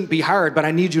shouldn't be hard, but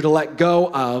I need you to let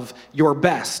go of your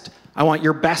best. I want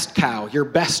your best cow, your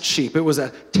best sheep. It was a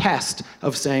test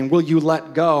of saying, will you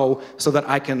let go so that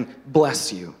I can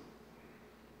bless you?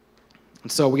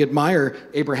 And so we admire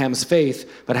Abraham's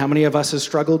faith, but how many of us have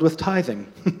struggled with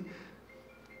tithing?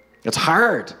 It's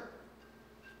hard.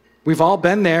 We've all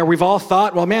been there. We've all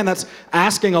thought, well, man, that's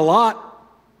asking a lot.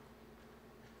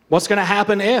 What's going to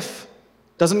happen if?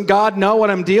 Doesn't God know what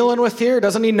I'm dealing with here?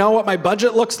 Doesn't he know what my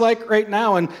budget looks like right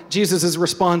now? And Jesus'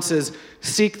 response is,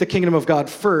 seek the kingdom of God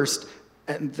first,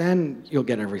 and then you'll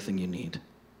get everything you need.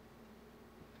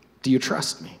 Do you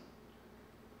trust me?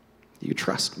 Do you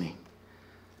trust me?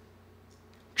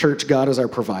 Church, God is our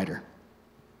provider.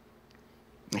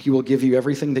 He will give you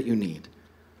everything that you need.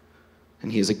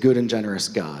 And he is a good and generous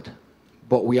God.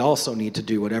 But we also need to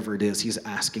do whatever it is he's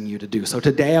asking you to do. So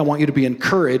today I want you to be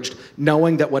encouraged,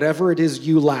 knowing that whatever it is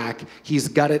you lack, he's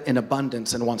got it in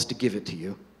abundance and wants to give it to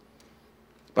you.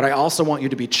 But I also want you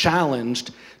to be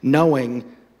challenged,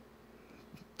 knowing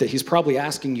that he's probably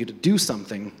asking you to do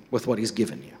something with what he's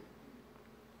given you.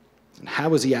 And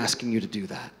how is he asking you to do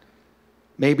that?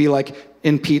 Maybe like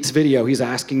in Pete's video, he's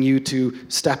asking you to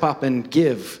step up and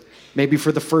give. Maybe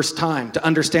for the first time, to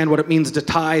understand what it means to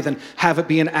tithe and have it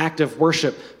be an act of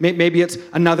worship. Maybe it's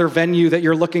another venue that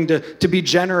you're looking to be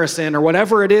generous in, or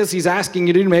whatever it is he's asking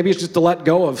you to do. Maybe it's just to let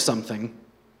go of something.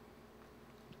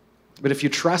 But if you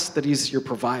trust that he's your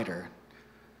provider,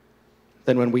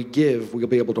 then when we give, we'll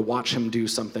be able to watch him do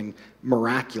something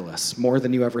miraculous, more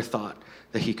than you ever thought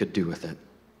that he could do with it.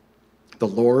 The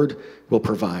Lord will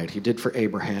provide. He did for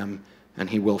Abraham, and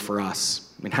he will for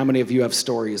us. I mean, how many of you have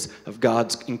stories of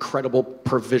God's incredible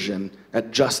provision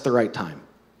at just the right time?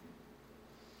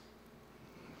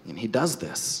 And he does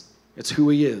this. It's who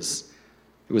he is.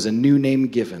 It was a new name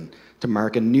given to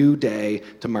mark a new day,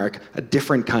 to mark a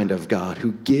different kind of God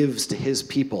who gives to his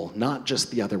people, not just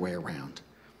the other way around.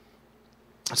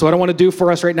 So what I want to do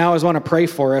for us right now is I want to pray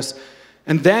for us.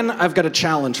 And then I've got a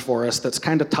challenge for us that's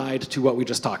kind of tied to what we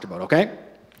just talked about, okay?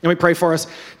 Let me pray for us.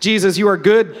 Jesus, you are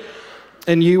good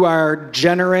and you are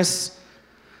generous,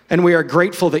 and we are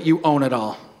grateful that you own it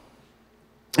all.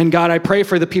 And God, I pray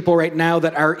for the people right now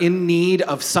that are in need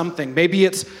of something. Maybe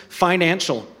it's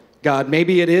financial, God.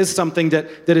 Maybe it is something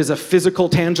that is a physical,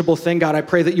 tangible thing. God, I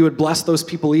pray that you would bless those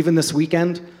people even this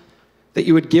weekend, that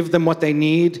you would give them what they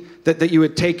need, that you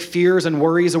would take fears and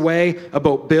worries away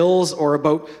about bills or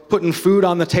about putting food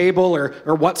on the table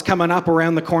or what's coming up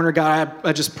around the corner. God,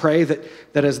 I just pray that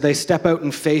as they step out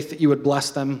in faith, that you would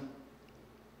bless them.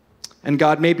 And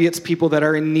God, maybe it's people that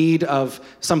are in need of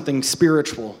something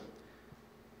spiritual,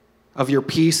 of your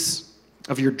peace,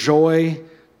 of your joy,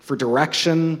 for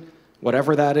direction,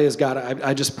 whatever that is. God,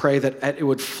 I just pray that it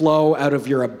would flow out of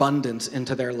your abundance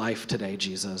into their life today,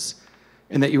 Jesus.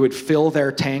 And that you would fill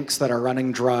their tanks that are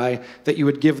running dry, that you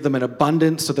would give them an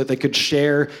abundance so that they could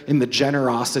share in the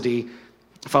generosity.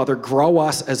 Father, grow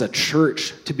us as a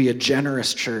church to be a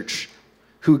generous church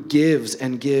who gives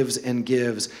and gives and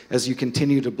gives as you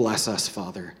continue to bless us,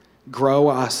 Father. Grow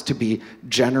us to be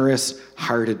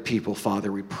generous-hearted people,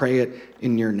 Father. We pray it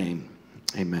in your name.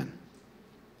 Amen.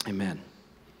 Amen.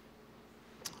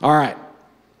 All right.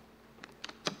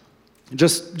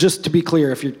 Just to be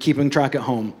clear, if you're keeping track at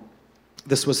home,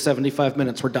 this was 75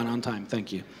 minutes. We're done on time.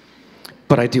 Thank you.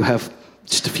 But I do have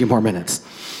just a few more minutes.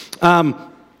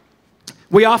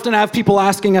 We often have people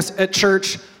asking us at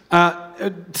church,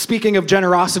 speaking of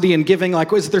generosity and giving,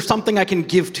 like, is there something I can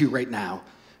give to right now?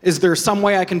 Is there some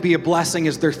way I can be a blessing?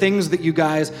 Is there things that you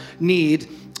guys need?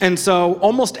 And so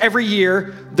almost every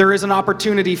year, there is an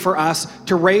opportunity for us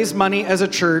to raise money as a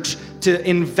church to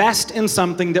invest in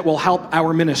something that will help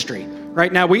our ministry.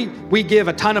 Right now, we give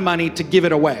a ton of money to give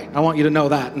it away. I want you to know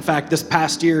that. In fact, this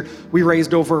past year, we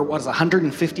raised over,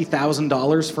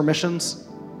 $150,000 for missions?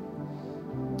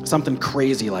 Something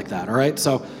crazy like that, all right?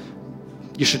 So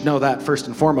you should know that first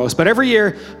and foremost. But every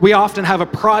year, we often have a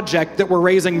project that we're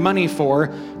raising money for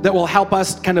that will help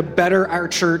us kind of better our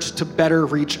church to better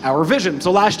reach our vision.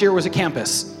 So last year was a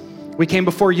campus. We came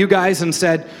before you guys and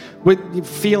said, we're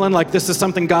feeling like this is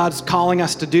something God's calling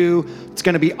us to do. It's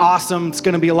going to be awesome. It's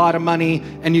going to be a lot of money.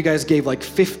 And you guys gave like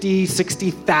 $50,000,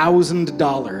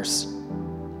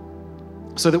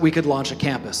 $60,000 so that we could launch a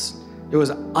campus. It was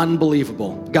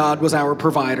unbelievable. God was our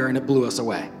provider, and it blew us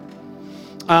away.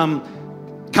 A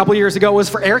couple years ago was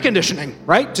for air conditioning,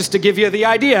 right? Just to give you the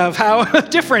idea of how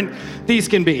different these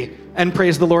can be. And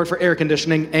praise the Lord for air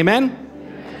conditioning. Amen?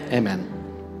 Amen.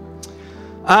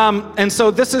 And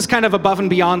so this is kind of above and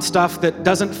beyond stuff that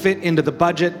doesn't fit into the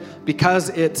budget because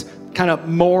it's kind of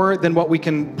more than what we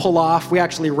can pull off. We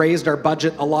actually raised our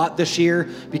budget a lot this year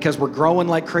because we're growing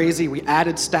like crazy. We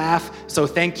added staff, so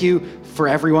thank you for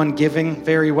everyone giving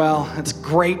very well. It's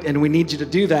great, and we need you to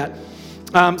do that.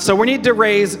 So we need to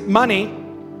raise money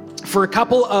for a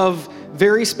couple of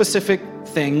very specific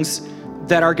things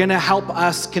that are going to help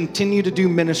us continue to do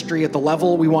ministry at the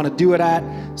level we want to do it at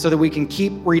so that we can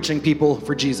keep reaching people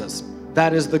for Jesus.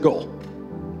 That is the goal.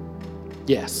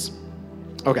 Yes.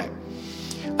 Okay.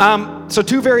 So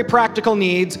 2 very practical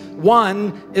needs.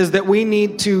 One is that we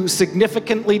need to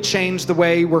significantly change the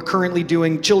way we're currently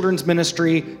doing children's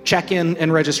ministry, check-in,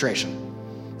 and registration.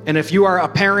 And if you are a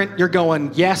parent, you're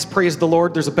going, yes, praise the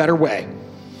Lord, there's a better way.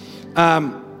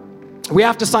 We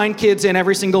have to sign kids in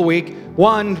every single week.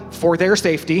 One, for their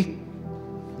safety,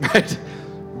 right?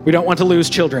 We don't want to lose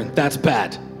children. That's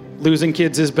bad. Losing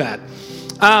kids is bad.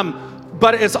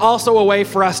 But it's also a way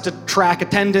for us to track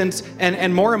attendance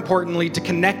and more importantly, to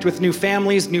connect with new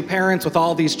families, new parents with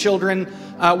all these children.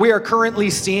 We are currently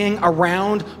seeing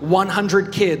around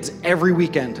 100 kids every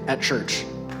weekend at church.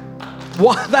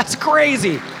 What? That's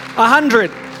crazy.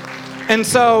 100. And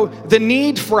so the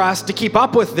need for us to keep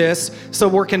up with this, so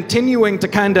we're continuing to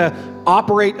kind of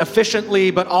operate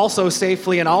efficiently, but also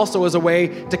safely, and also as a way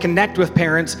to connect with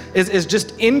parents is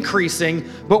just increasing.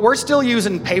 But we're still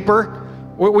using paper.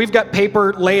 We've got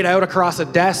paper laid out across a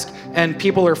desk, and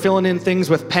people are filling in things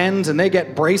with pens, and they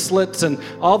get bracelets and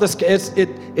all this.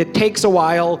 It takes a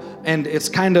while, and it's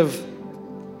kind of,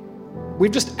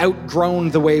 we've just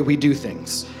outgrown the way we do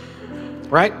things,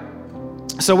 right?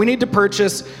 So we need to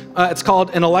purchase, it's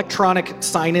called an electronic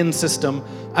sign-in system.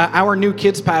 Our new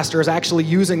kids pastor is actually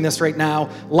using this right now,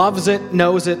 loves it,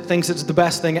 knows it, thinks it's the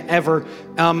best thing ever.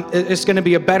 It's going to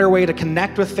be a better way to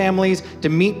connect with families, to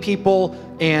meet people,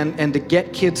 and to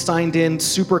get kids signed in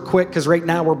super quick, because right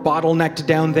now we're bottlenecked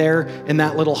down there in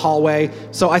that little hallway.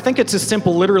 So I think it's as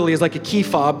simple literally as like a key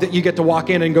fob that you get to walk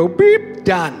in and go, beep,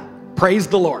 done. Praise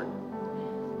the Lord.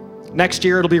 Next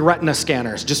year it'll be retina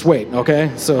scanners. Just wait,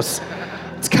 okay? So it's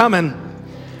coming.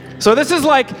 So this is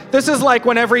like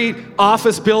when every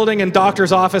office building and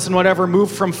doctor's office and whatever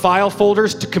moved from file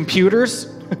folders to computers.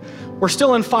 We're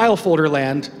still in file folder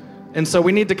land. And so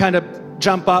we need to kind of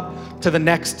jump up to the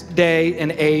next day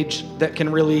and age that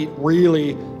can really,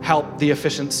 really help the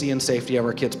efficiency and safety of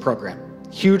our kids' program.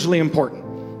 Hugely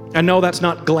important. I know that's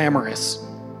not glamorous,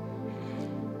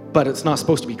 but it's not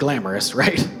supposed to be glamorous,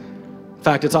 right? In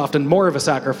fact, it's often more of a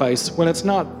sacrifice when it's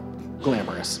not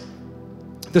glamorous.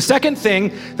 The second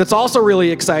thing that's also really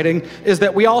exciting is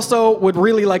that we also would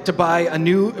really like to buy a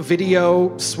new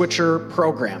video switcher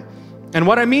program. And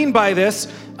what I mean by this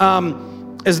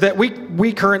is that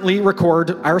we currently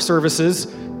record our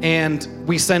services, and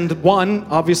we send one,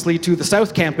 obviously, to the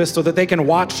South Campus so that they can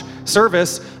watch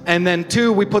service, and then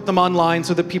 2, we put them online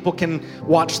so that people can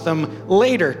watch them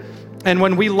later. And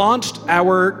when we launched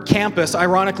our campus,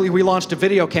 ironically, we launched a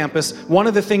video campus, one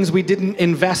of the things we didn't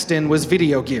invest in was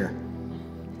video gear.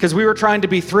 Because we were trying to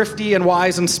be thrifty and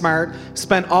wise and smart,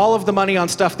 spent all of the money on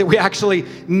stuff that we actually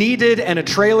needed, and a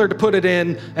trailer to put it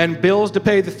in, and bills to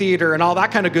pay the theater, and all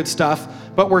that kind of good stuff,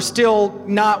 but we're still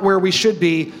not where we should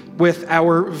be with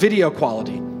our video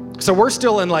quality. So we're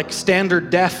still in like standard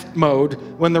def mode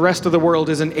when the rest of the world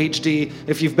is in HD.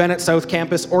 If you've been at South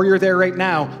Campus or you're there right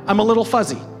now, I'm a little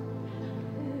fuzzy.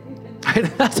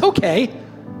 That's okay.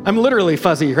 I'm literally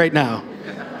fuzzy right now.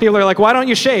 People are like, why don't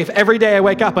you shave? Every day I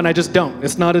wake up and I just don't.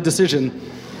 It's not a decision.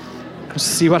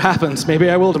 Just see what happens. Maybe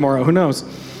I will tomorrow. Who knows?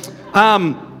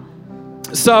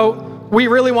 So we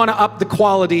really want to up the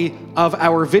quality of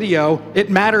our video.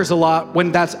 It matters a lot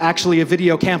when that's actually a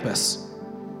video campus.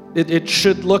 It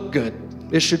should look good.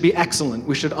 It should be excellent.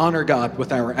 We should honor God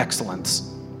with our excellence.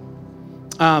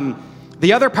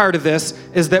 The other part of this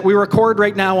is that we record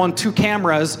right now on 2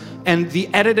 cameras, and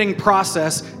the editing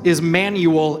process is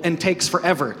manual and takes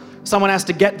forever. Someone has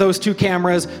to get those 2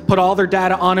 cameras, put all their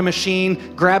data on a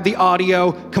machine, grab the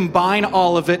audio, combine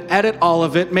all of it, edit all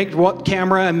of it, make what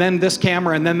camera, and then this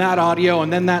camera, and then that audio,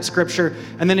 and then that scripture,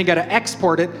 and then you got to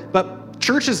export it. But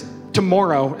church is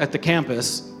tomorrow at the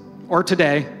campus, or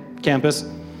today, campus.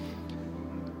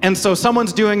 And so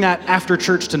someone's doing that after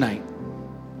church tonight.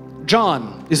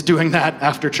 John is doing that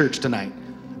after church tonight.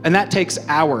 And that takes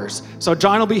hours. So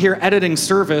John will be here editing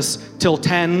service till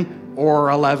 10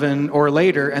 or 11 or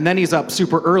later, and then he's up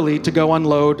super early to go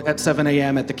unload at 7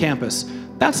 a.m. at the campus.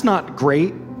 That's not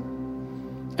great.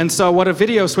 And so what a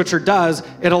video switcher does,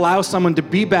 it allows someone to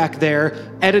be back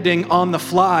there editing on the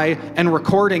fly and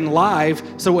recording live,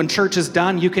 so when church is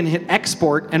done, you can hit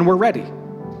export and we're ready.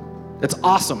 That's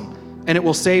awesome. And it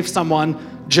will save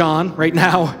someone, John, right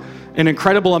now, an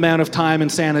incredible amount of time and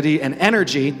sanity and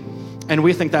energy. And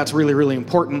we think that's really, really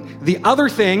important. The other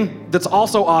thing that's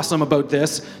also awesome about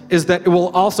this is that it will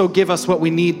also give us what we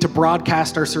need to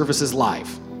broadcast our services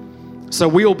live. So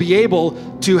we will be able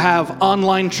to have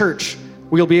online church.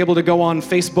 We'll be able to go on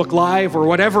Facebook Live or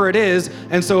whatever it is.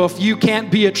 And so if you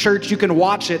can't be at church, you can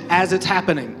watch it as it's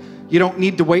happening. You don't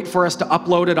need to wait for us to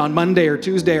upload it on Monday or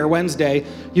Tuesday or Wednesday.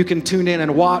 You can tune in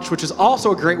and watch, which is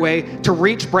also a great way to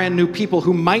reach brand new people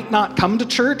who might not come to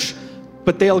church,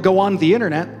 but they'll go on the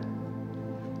internet.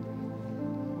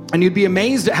 And you'd be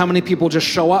amazed at how many people just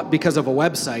show up because of a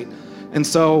website. And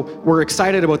so we're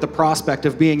excited about the prospect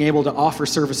of being able to offer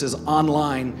services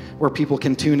online where people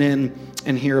can tune in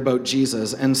and hear about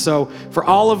Jesus. And so for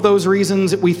all of those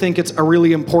reasons, we think it's a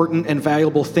really important and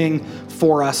valuable thing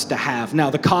for us to have. Now,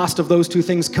 the cost of those two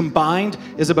things combined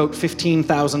is about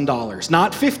 $15,000.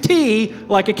 Not 50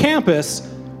 like a campus,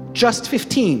 just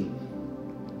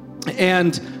 15.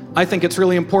 And I think it's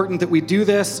really important that we do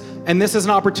this. And this is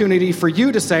an opportunity for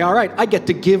you to say, all right, I get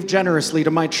to give generously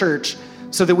to my church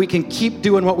so that we can keep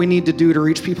doing what we need to do to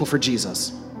reach people for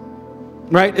Jesus.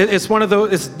 Right? It's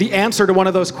the answer to one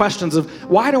of those questions of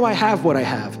why do I have what I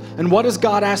have? And what is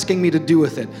God asking me to do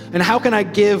with it? And how can I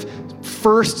give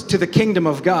first to the kingdom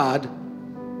of God?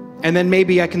 And then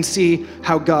maybe I can see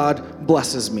how God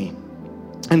blesses me.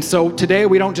 And so today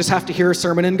we don't just have to hear a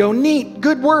sermon and go, neat,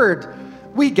 good word.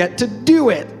 We get to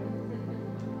do it.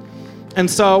 And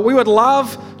so we would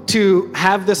love to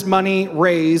have this money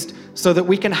raised so that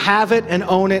we can have it and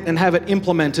own it and have it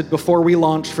implemented before we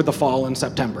launch for the fall in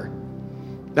September.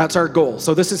 That's our goal.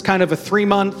 So this is kind of a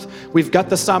 3-month, we've got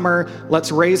the summer,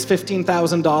 let's raise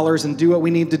 $15,000 and do what we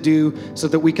need to do so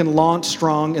that we can launch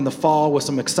strong in the fall with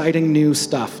some exciting new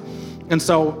stuff. And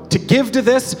so to give to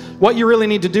this, what you really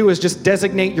need to do is just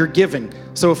designate your giving.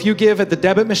 So if you give at the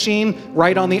debit machine,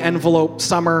 write on the envelope,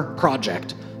 summer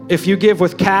project. If you give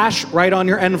with cash, write on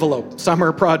your envelope,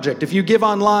 summer project. If you give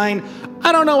online,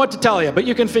 I don't know what to tell you, but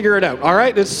you can figure it out, all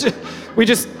right?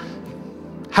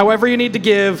 However you need to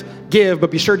give, but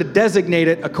be sure to designate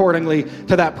it accordingly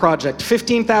to that project.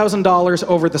 $15,000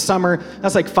 over the summer,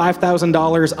 that's like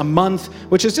 $5,000 a month,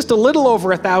 which is just a little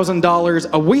over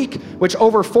 $1,000 a week, which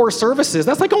over 4 services,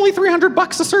 that's like only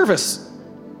 $300 a service.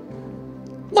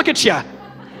 Look at ya.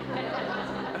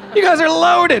 You guys are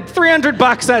loaded.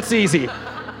 $300, that's easy.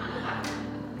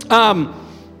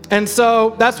 And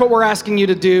so that's what we're asking you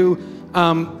to do.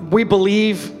 We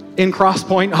believe in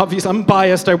Crosspoint. Obviously, I'm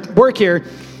biased. I work here.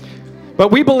 But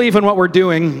we believe in what we're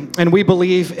doing, and we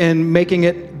believe in making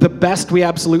it the best we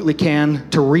absolutely can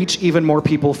to reach even more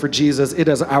people for Jesus. It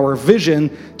is our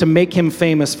vision to make him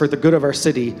famous for the good of our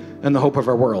city and the hope of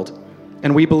our world.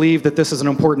 And we believe that this is an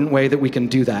important way that we can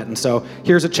do that. And so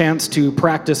here's a chance to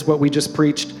practice what we just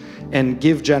preached and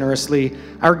give generously.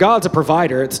 Our God's a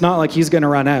provider. It's not like he's going to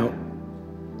run out.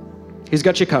 He's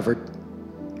got you covered,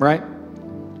 right?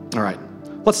 All right,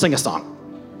 let's sing a song.